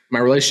 My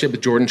relationship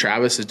with Jordan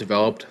Travis has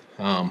developed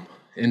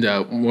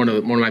into one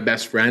of my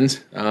best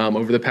friends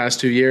over the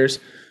past 2 years.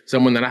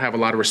 Someone that I have a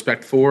lot of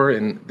respect for,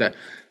 and that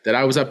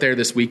I was up there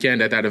this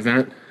weekend at that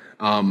event,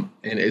 and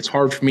it's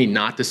hard for me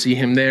not to see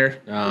him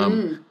there.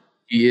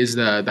 He is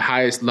the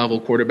highest level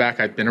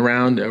quarterback I've been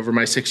around over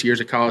my 6 years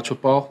of college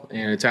football,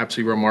 and it's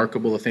absolutely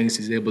remarkable the things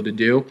he's able to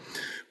do.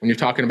 When you're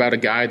talking about a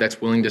guy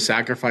that's willing to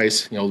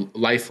sacrifice,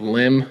 life,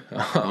 limb,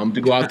 to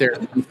go out there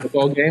and win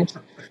football games,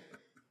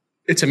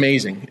 it's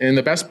amazing. And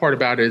the best part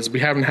about it is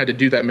we haven't had to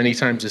do that many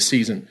times this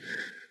season.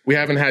 We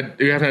haven't had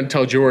to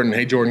tell Jordan,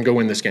 "Hey, Jordan, go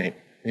win this game,"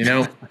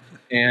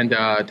 And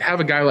to have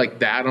a guy like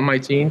that on my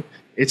team,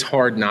 it's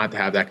hard not to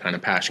have that kind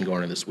of passion going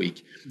into this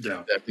week.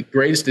 Yeah. The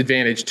greatest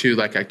advantage, too,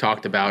 like I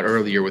talked about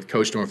earlier with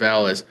Coach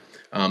Norvell, is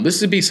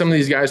this would be some of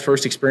these guys'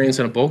 first experience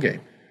in a bowl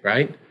game,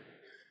 right?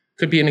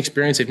 Could be an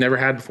experience they've never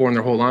had before in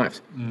their whole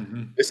lives.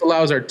 Mm-hmm. This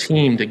allows our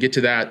team to get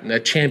to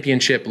that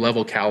championship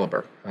level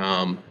caliber.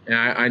 And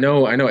I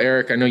know,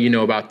 Eric, I know you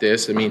know about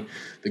this. I mean,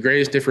 the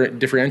greatest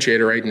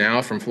differentiator right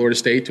now from Florida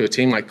State to a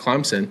team like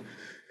Clemson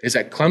is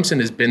that Clemson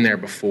has been there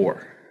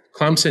before.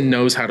 Clemson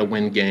knows how to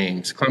win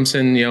games.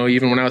 Clemson,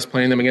 even when I was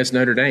playing them against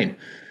Notre Dame,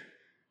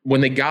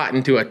 when they got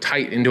into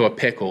a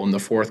pickle in the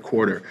fourth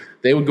quarter,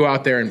 they would go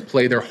out there and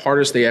play their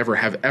hardest they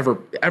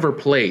ever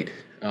played.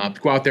 To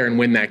go out there and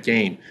win that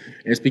game.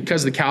 And it's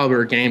because of the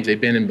caliber of games they've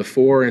been in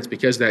before, and it's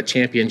because of that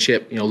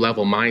championship,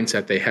 level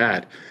mindset they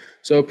had.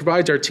 So it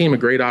provides our team a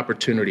great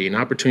opportunity, an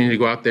opportunity to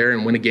go out there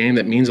and win a game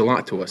that means a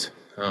lot to us.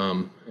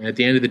 And at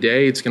the end of the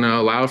day, it's going to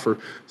allow for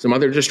some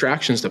other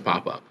distractions to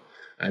pop up.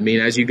 I mean,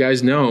 as you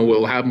guys know,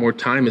 we'll have more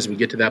time as we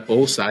get to that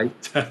bowl site.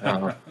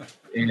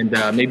 And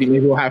maybe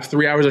we'll have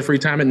 3 hours of free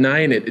time at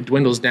night, and it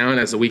dwindles down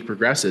as the week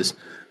progresses.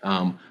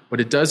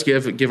 But it does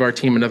give our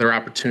team another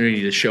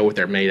opportunity to show what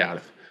they're made out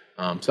of.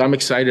 So I'm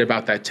excited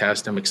about that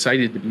test. I'm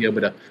excited to be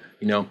able to,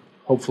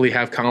 hopefully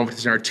have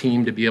confidence in our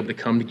team to be able to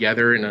come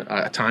together in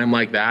a time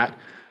like that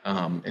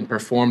and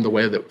perform the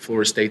way that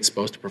Florida State's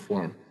supposed to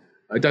perform.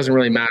 It doesn't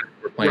really matter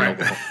if we're playing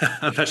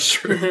Oklahoma. That's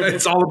true.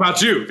 It's all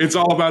about you. It's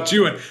all about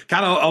you, and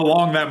kind of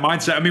along that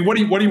mindset. I mean, what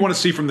do you want to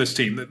see from this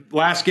team? The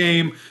last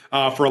game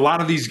for a lot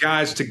of these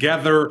guys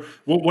together.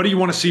 What do you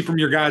want to see from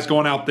your guys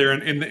going out there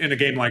in a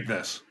game like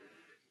this?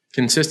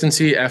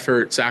 Consistency,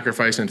 effort,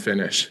 sacrifice, and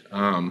finish.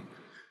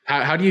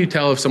 How do you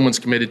tell if someone's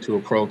committed to a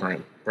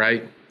program,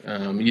 right?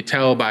 You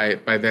tell by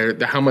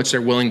how much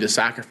they're willing to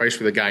sacrifice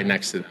for the guy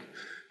next to them,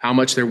 how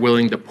much they're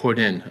willing to put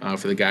in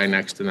for the guy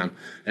next to them.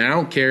 And I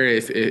don't care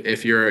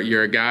if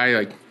you're a guy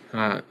like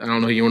I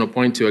don't know who you want to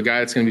point to, a guy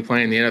that's going to be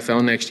playing in the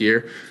NFL next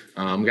year,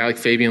 a guy like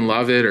Fabian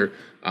Lovett or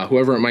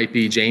whoever it might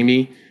be,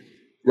 Jamie.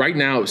 Right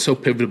now, it's so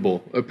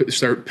pivotal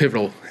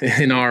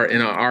in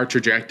our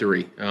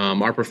trajectory.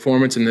 Our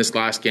performance in this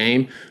last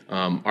game,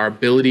 our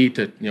ability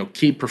to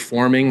keep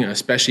performing,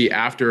 especially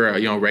after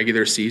a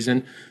regular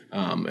season,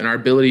 and our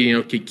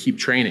ability to keep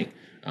training.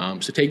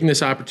 So taking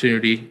this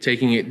opportunity,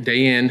 taking it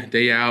day in,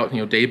 day out,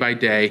 day by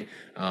day,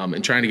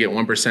 and trying to get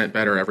 1%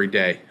 better every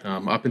day,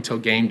 up until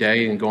game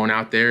day, and going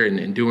out there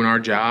and doing our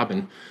job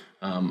and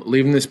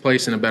leaving this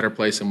place in a better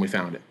place than we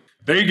found it.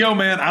 There you go,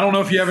 man. I don't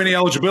know if you have any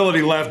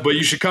eligibility left, but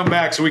you should come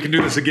back so we can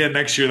do this again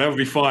next year. That would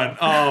be fun.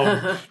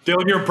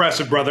 Dylan, you're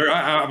impressive, brother.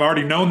 I've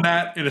already known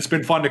that, and it's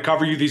been fun to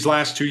cover you these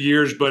last 2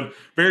 years, but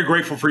very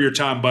grateful for your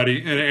time,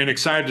 buddy, and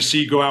excited to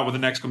see you go out with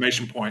an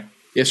exclamation point.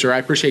 Yes, sir. I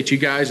appreciate you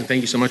guys, and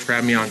thank you so much for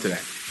having me on today.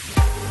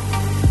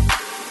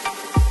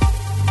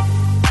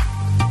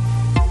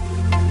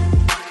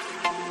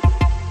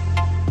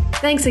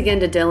 Thanks again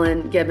to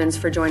Dylan Gibbons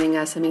for joining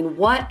us. I mean,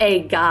 what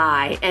a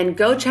guy. And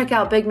go check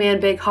out Big Man,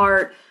 Big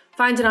Heart.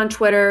 Find it on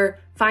Twitter.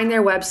 Find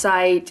their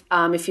website.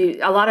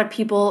 A lot of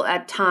people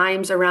at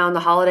times around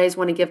the holidays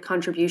want to give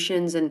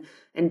contributions and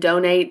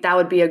donate. That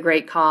would be a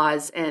great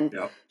cause. And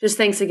just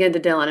thanks again to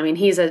Dylan. I mean,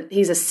 he's a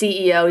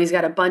CEO. He's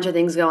got a bunch of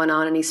things going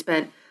on, and he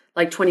spent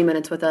like 20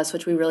 minutes with us,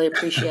 which we really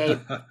appreciate.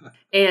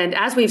 And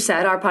as we've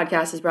said, our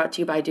podcast is brought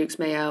to you by Duke's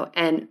Mayo.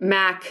 And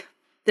Mac,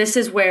 this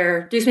is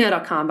where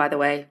DukesMayo.com, by the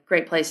way,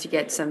 great place to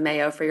get some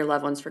mayo for your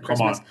loved ones for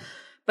Christmas.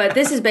 But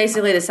this is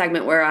basically the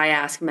segment where I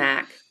ask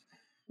Mac,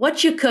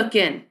 what you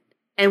cooking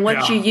and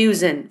what you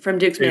using from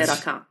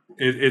DukesMayo.com?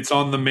 It's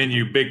on the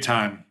menu big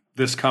time.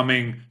 this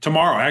coming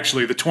tomorrow,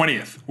 actually, the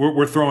 20th.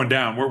 We're throwing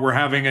down. We're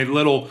having a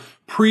little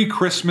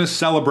pre-Christmas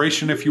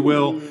celebration, if you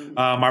will.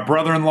 My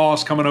brother-in-law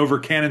is coming over,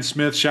 Cannon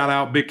Smith. Shout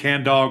out, Big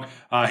Can Dog.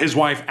 His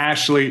wife,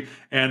 Ashley,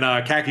 and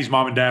Kaki's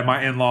mom and dad,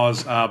 my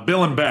in-laws,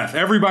 Bill and Beth.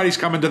 Everybody's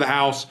coming to the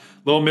house.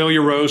 Little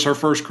Amelia Rose, her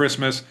first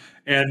Christmas.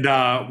 And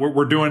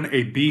we're doing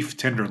a beef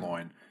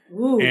tenderloin.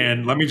 Ooh.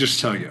 And let me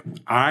just tell you,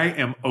 I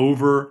am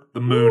over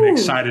the moon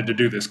excited to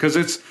do this because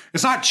it's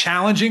not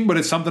challenging, but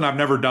it's something I've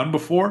never done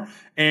before.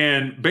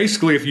 And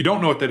basically, if you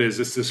don't know what that is,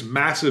 it's this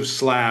massive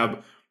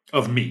slab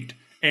of meat.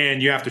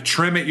 And you have to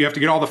trim it. You have to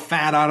get all the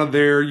fat out of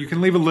there. You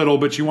can leave a little,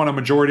 but you want a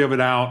majority of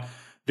it out.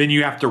 Then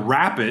you have to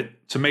wrap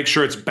it to make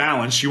sure it's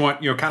balanced. You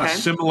want, kind of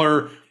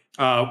similar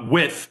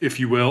width, if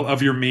you will,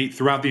 of your meat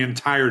throughout the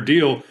entire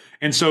deal.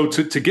 And so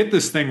to get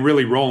this thing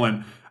really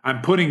rolling,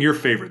 I'm putting your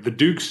favorite, the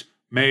Duke's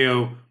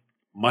Mayo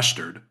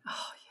Mustard,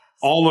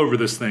 all over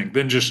this thing.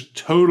 Then just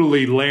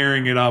totally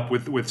layering it up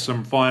with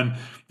some fun,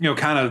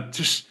 kind of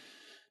just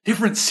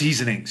different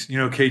seasonings,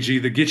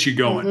 KG, that gets you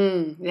going.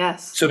 Mm-hmm.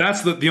 Yes. So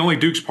that's the only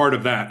Duke's part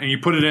of that. And you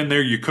put it in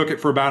there, you cook it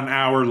for about an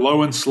hour,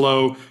 low and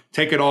slow,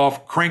 take it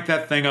off, crank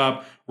that thing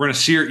up. We're going to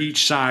sear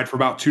each side for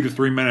about 2 to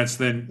 3 minutes.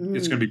 Then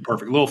it's going to be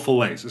perfect. Little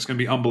fillets. It's going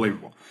to be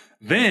unbelievable.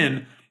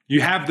 Then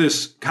you have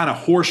this kind of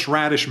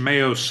horseradish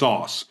mayo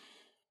sauce.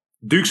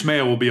 Duke's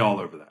Mayo will be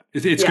all over that.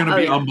 It's going to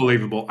be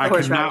unbelievable. I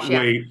cannot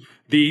wait.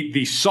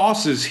 The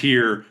sauces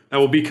here that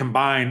will be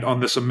combined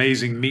on this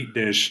amazing meat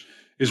dish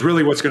is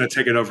really what's going to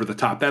take it over the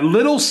top. That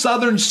little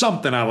southern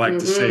something, I like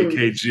to say,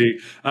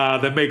 KG,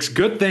 that makes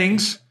good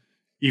things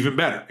even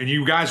better. And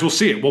you guys will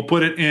see it. We'll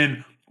put it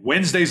in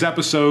Wednesday's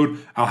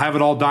episode. I'll have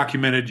it all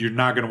documented. You're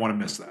not going to want to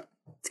miss that.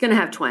 It's going to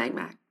have twang,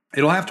 Mac.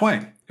 It'll have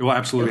twang. It will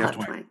absolutely have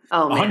twang.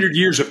 Oh, 100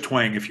 years of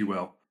twang, if you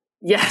will.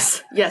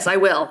 Yes, I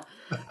will.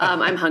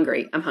 I'm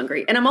hungry.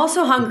 And I'm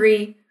also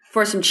hungry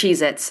for some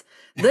Cheez-Its.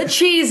 The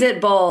Cheez-It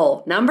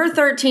Bowl, number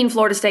 13,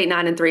 Florida State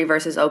 9-3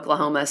 versus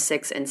Oklahoma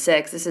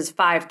 6-6. This is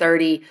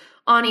 5:30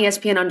 on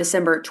ESPN on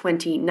December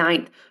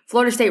 29th.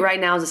 Florida State right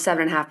now is a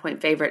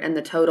 7.5-point favorite, and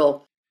the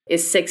total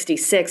is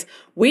 66.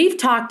 We've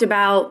talked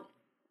about,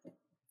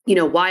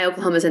 why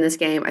Oklahoma's in this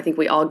game. I think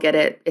we all get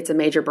it. It's a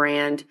major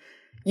brand.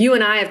 You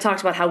and I have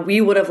talked about how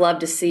we would have loved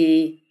to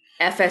see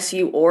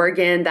FSU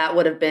Oregon. That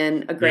would have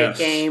been a great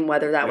game,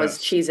 whether that was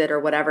Cheez-It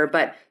or whatever.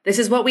 But this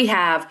is what we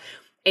have.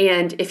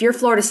 And if you're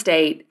Florida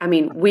State,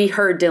 we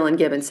heard Dylan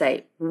Gibbons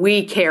say,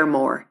 we care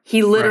more.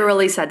 He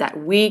literally said that.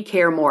 We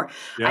care more.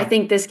 Yeah. I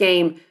think this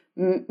game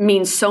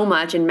means so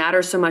much and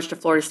matters so much to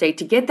Florida State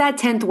to get that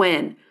 10th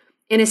win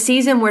in a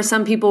season where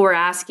some people were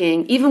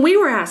asking, even we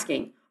were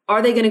asking,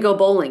 are they going to go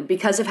bowling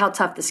because of how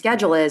tough the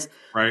schedule is?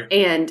 Right.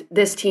 And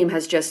this team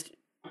has just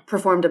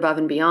performed above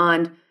and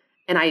beyond.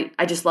 And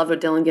I just love what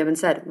Dylan Gibbons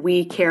said.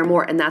 We care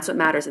more, and that's what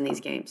matters in these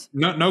games.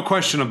 No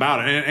question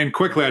about it. And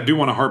quickly, I do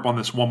want to harp on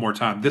this one more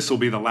time. This will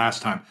be the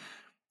last time.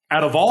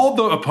 Out of all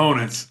the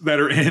opponents that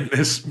are in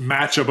this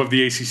matchup of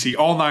the ACC,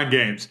 all 9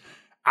 games,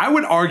 I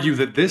would argue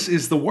that this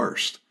is the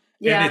worst.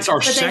 Yeah, and it's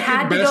our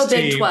second best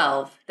team. Big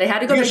 12. They had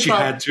to go Big 12.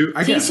 Had to.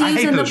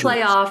 TCU's in the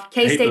playoff.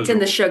 K-State's in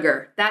the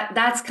sugar.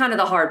 That's kind of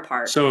the hard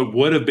part. So it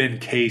would have been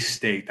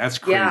K-State. That's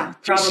crazy. Yeah,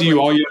 probably. TCU,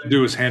 all you have to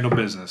do is handle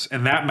business.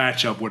 And that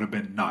matchup would have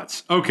been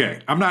nuts.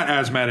 Okay, I'm not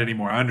as mad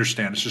anymore. I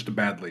understand. It's just a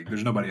bad league.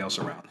 There's nobody else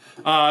around.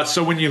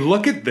 So when you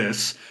look at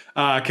this,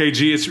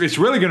 KG, it's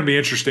really going to be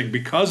interesting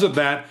because of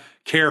that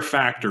care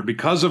factor,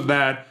 because of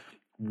that.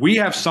 We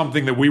have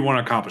something that we want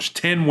to accomplish.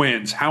 10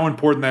 wins, how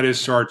important that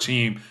is to our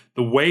team,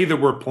 the way that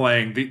we're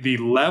playing, the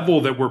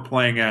level that we're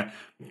playing at.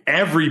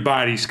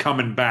 Everybody's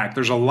coming back.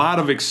 There's a lot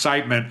of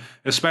excitement,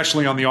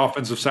 especially on the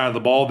offensive side of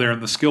the ball there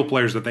and the skill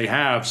players that they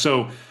have.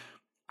 So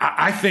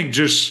I think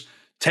just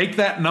take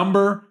that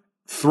number,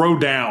 throw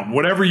down.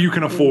 Whatever you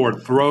can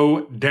afford,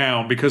 throw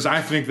down. Because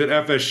I think that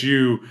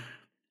FSU,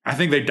 I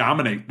think they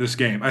dominate this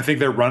game. I think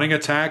their running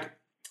attack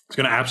is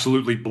going to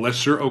absolutely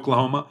blister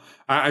Oklahoma.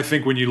 I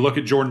think when you look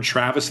at Jordan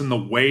Travis and the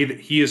way that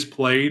he has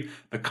played,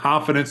 the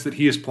confidence that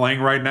he is playing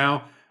right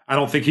now, I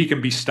don't think he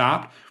can be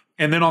stopped.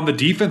 And then on the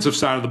defensive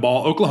side of the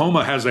ball,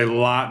 Oklahoma has a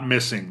lot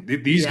missing.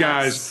 These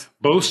guys,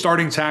 both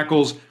starting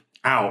tackles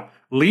out.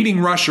 Leading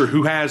rusher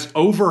who has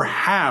over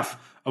half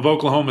of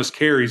Oklahoma's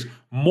carries,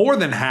 more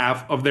than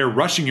half of their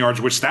rushing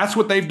yards, which that's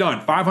what they've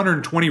done.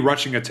 520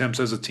 rushing attempts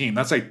as a team.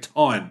 That's a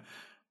ton.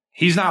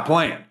 He's not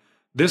playing.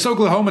 This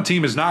Oklahoma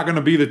team is not going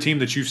to be the team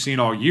that you've seen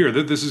all year.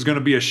 This is going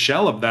to be a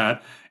shell of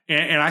that.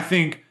 And I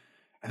think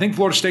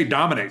Florida State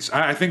dominates.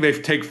 I think they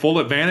take full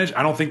advantage.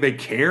 I don't think they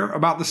care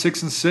about the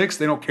 6-6.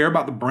 They don't care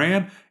about the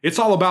brand. It's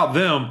all about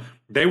them.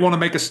 They want to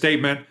make a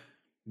statement.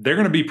 They're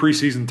going to be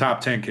preseason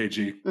top 10,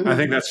 KG. Mm-hmm. I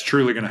think that's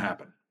truly going to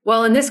happen.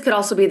 Well, and this could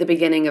also be the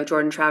beginning of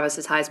Jordan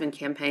Travis's Heisman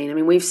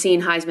campaign. We've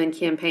seen Heisman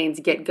campaigns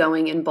get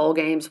going in bowl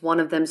games. One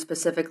of them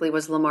specifically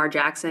was Lamar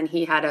Jackson.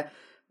 He had a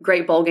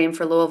great bowl game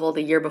for Louisville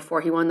the year before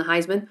he won the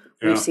Heisman.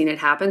 We've seen it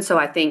happen. So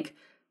I think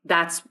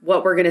that's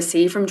what we're going to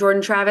see from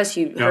Jordan Travis.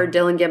 You heard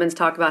Dylan Gibbons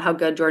talk about how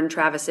good Jordan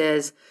Travis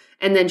is.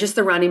 And then just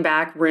the running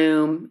back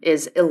room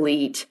is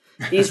elite.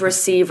 These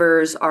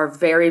receivers are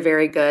very,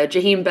 very good.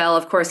 Jaheim Bell,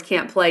 of course,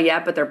 can't play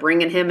yet, but they're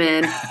bringing him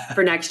in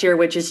for next year,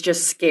 which is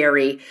just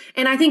scary.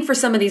 And I think for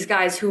some of these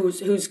guys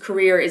whose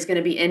career is going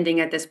to be ending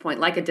at this point,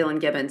 like a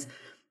Dylan Gibbons,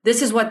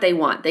 this is what they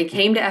want. They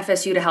came to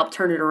FSU to help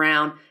turn it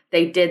around.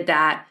 They did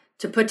that.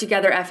 To put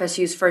together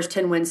FSU's first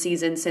 10-win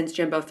season since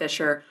Jimbo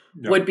Fisher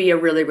would be a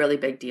really, really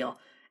big deal.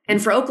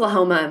 And for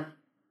Oklahoma,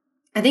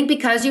 I think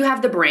because you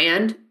have the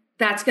brand,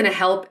 that's going to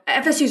help.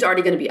 FSU's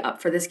already going to be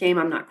up for this game.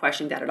 I'm not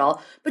questioning that at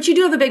all. But you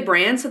do have a big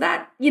brand, so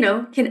that,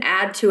 can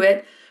add to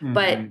it. Mm-hmm.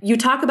 But you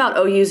talk about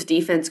OU's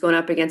defense going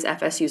up against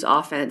FSU's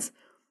offense.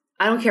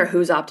 I don't care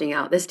who's opting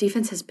out. This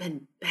defense has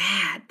been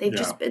bad. They've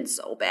just been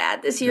so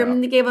bad this year. I mean,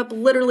 they gave up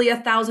literally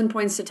 1,000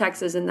 points to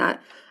Texas in that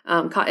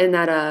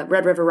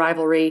Red River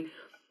rivalry.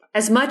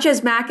 As much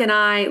as Mac and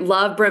I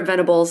love Brent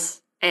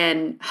Venables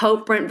and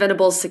hope Brent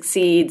Venables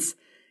succeeds,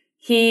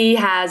 he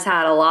has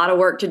had a lot of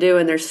work to do,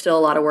 and there's still a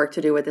lot of work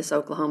to do with this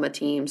Oklahoma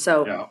team.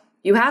 So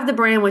you have the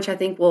brand, which I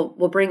think will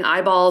bring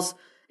eyeballs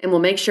and will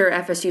make sure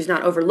FSU's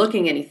not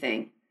overlooking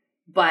anything.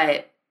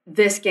 But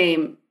this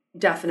game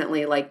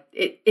definitely,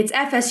 it's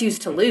FSU's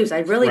to lose.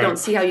 I really don't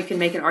see how you can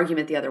make an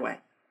argument the other way.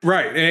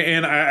 Right.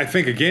 And I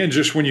think, again,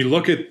 just when you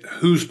look at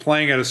who's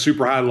playing at a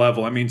super high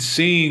level, I mean,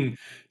 seeing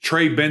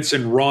Trey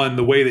Benson run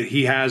the way that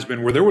he has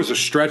been, where there was a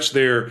stretch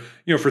there,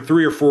 for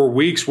 3 or 4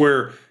 weeks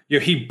where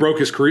he broke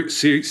his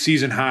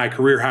season high,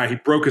 career high. He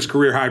broke his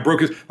career high,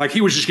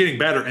 he was just getting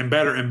better and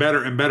better and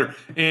better and better.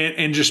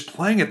 And just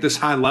playing at this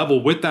high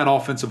level with that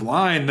offensive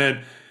line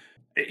that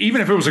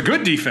even if it was a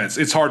good defense,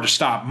 it's hard to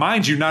stop.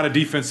 Mind you, not a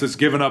defense that's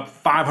given up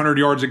 500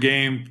 yards a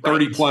game,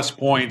 30-plus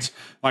points.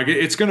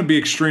 It's going to be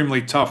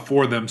extremely tough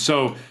for them.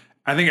 So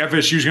I think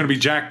FSU is going to be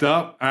jacked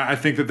up. I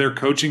think that their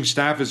coaching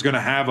staff is going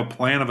to have a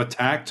plan of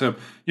attack to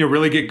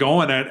really get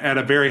going at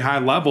a very high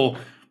level.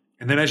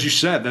 And then, as you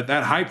said,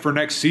 that hype for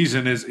next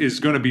season is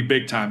going to be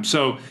big time.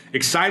 So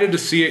excited to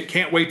see it.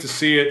 Can't wait to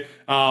see it.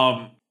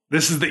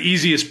 This is the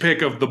easiest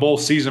pick of the bowl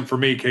season for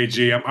me,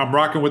 KG. I'm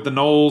rocking with the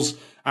Noles.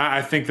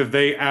 I think that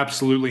they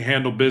absolutely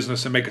handle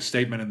business and make a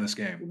statement in this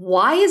game.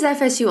 Why is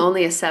FSU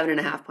only a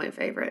 7.5-point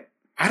favorite?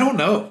 I don't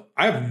know.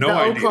 I have no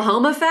idea. The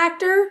Oklahoma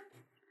factor?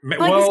 This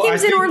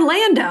game's in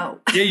Orlando.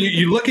 Yeah,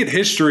 you look at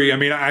history. I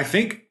mean, I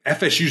think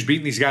FSU's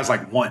beaten these guys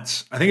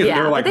once. I think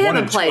they're but they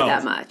haven't played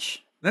that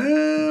much.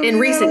 In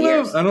recent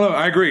years. I don't know.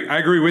 I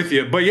agree with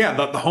you. But yeah,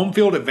 the home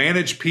field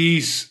advantage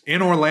piece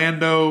in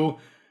Orlando,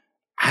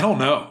 I don't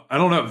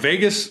know.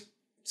 Vegas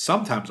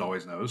sometimes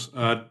always knows.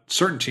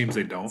 Certain teams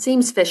they don't.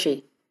 Seems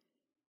fishy.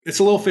 It's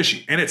a little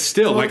fishy. And it's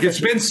still it's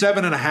been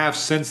 7.5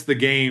 since the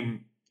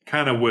game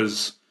kind of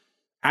was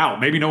out.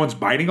 Maybe no one's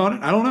biting on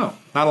it. I don't know.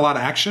 Not a lot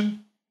of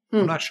action.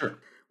 I'm not sure.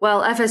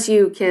 Well,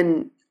 FSU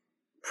can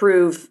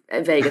prove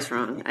Vegas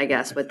wrong, I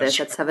guess, with this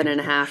at 7.5.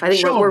 I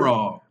think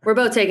we're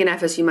both taking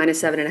FSU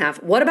minus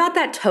 7.5. What about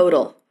that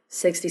total?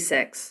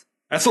 66.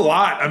 That's a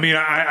lot. I mean,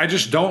 I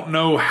just don't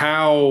know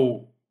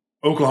how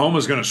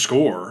Oklahoma's going to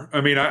score.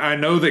 I mean, I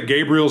know that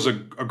Gabriel's a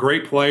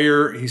great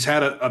player. He's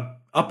had a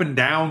up and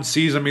down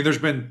season. I mean, there's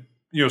been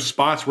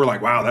spots where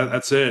wow,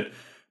 that's it.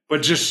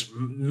 But just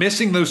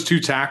missing those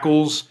 2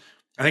 tackles,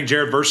 I think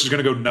Jared Verse is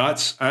going to go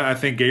nuts. I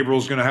think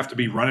Gabriel's going to have to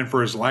be running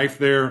for his life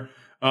there.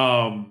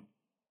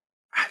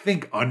 I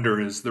think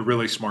under is the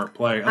really smart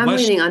play. I'm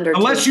leaning under.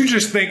 Unless you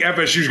just think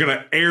FSU is going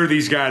to air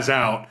these guys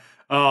out.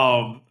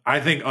 I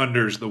think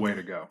under is the way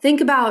to go.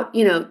 Think about,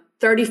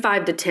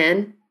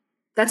 35-10.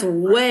 That's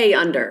way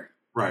under.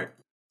 Right.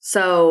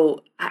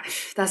 So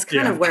that's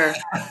kind of where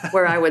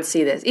I would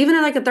see this. Even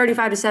at a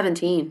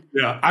 35-17.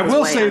 Yeah. I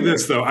will say under.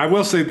 This, though. I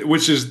will say,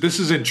 this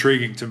is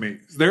intriguing to me.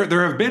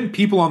 There have been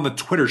people on the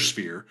Twitter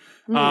sphere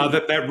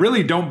that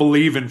really don't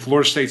believe in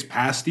Florida State's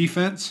pass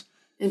defense.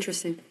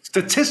 Interesting.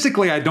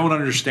 Statistically, I don't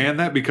understand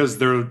that because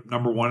they're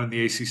number 1 in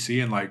the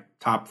ACC and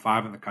top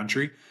 5 in the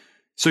country.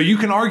 So you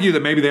can argue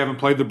that maybe they haven't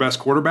played their best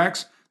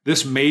quarterbacks.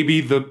 This may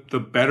be the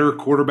better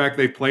quarterback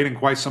they've played in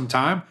quite some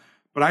time,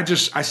 but I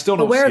still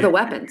don't. But where see are the it.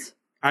 Weapons?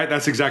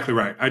 That's exactly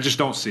right. I just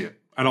don't see it.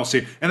 I don't see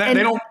it, and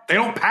they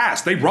don't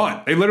pass. They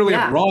run. They literally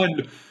have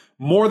run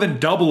more than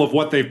double of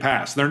what they've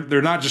passed.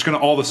 They're not just going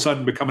to all of a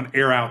sudden become an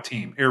air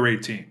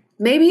raid team.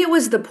 Maybe it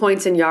was the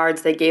points and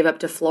yards they gave up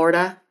to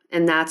Florida.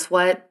 And that's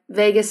what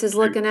Vegas is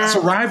looking at. It's a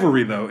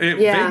rivalry, though.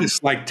 Vegas,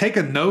 take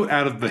a note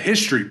out of the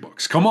history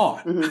books. Come on.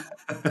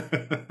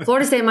 Mm-hmm.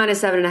 Florida State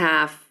minus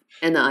 7.5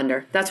 and the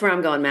under. That's where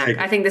I'm going, Mac.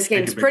 I think this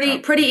game's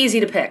pretty easy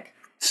to pick.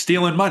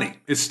 Stealing money.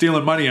 It's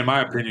stealing money, in my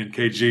opinion,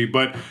 KG.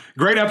 But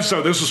great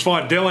episode. This was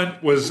fun.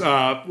 Dylan was,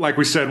 like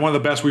we said, one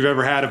of the best we've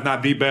ever had, if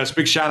not the best.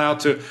 Big shout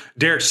out to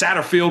Derek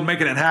Satterfield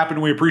making it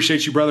happen. We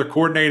appreciate you, brother,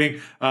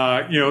 coordinating.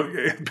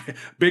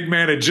 Big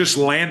man had just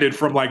landed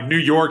from New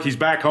York. He's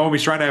back home.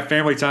 He's trying to have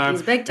family time.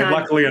 He's big time. And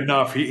luckily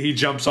enough, he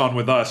jumps on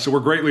with us. So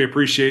we're greatly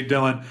appreciate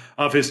Dylan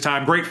of his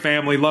time. Great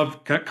family.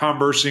 Love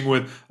conversing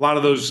with a lot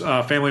of those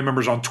family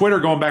members on Twitter,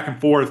 going back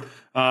and forth.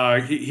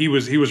 He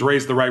was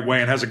raised the right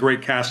way and has a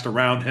great cast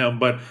around him.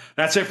 But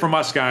that's it from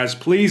us, guys.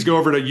 Please go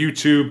over to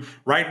YouTube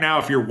right now.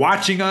 If you're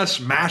watching us,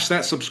 mash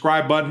that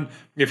subscribe button.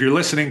 If you're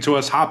listening to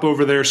us, hop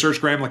over there, search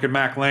Gramlich and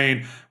Mac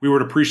Lane. We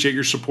would appreciate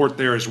your support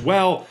there as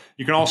well.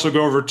 You can also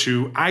go over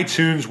to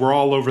iTunes. We're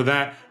all over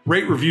that.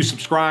 Rate, review,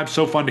 subscribe.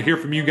 So fun to hear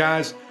from you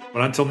guys.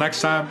 But until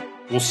next time,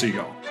 we'll see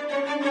y'all.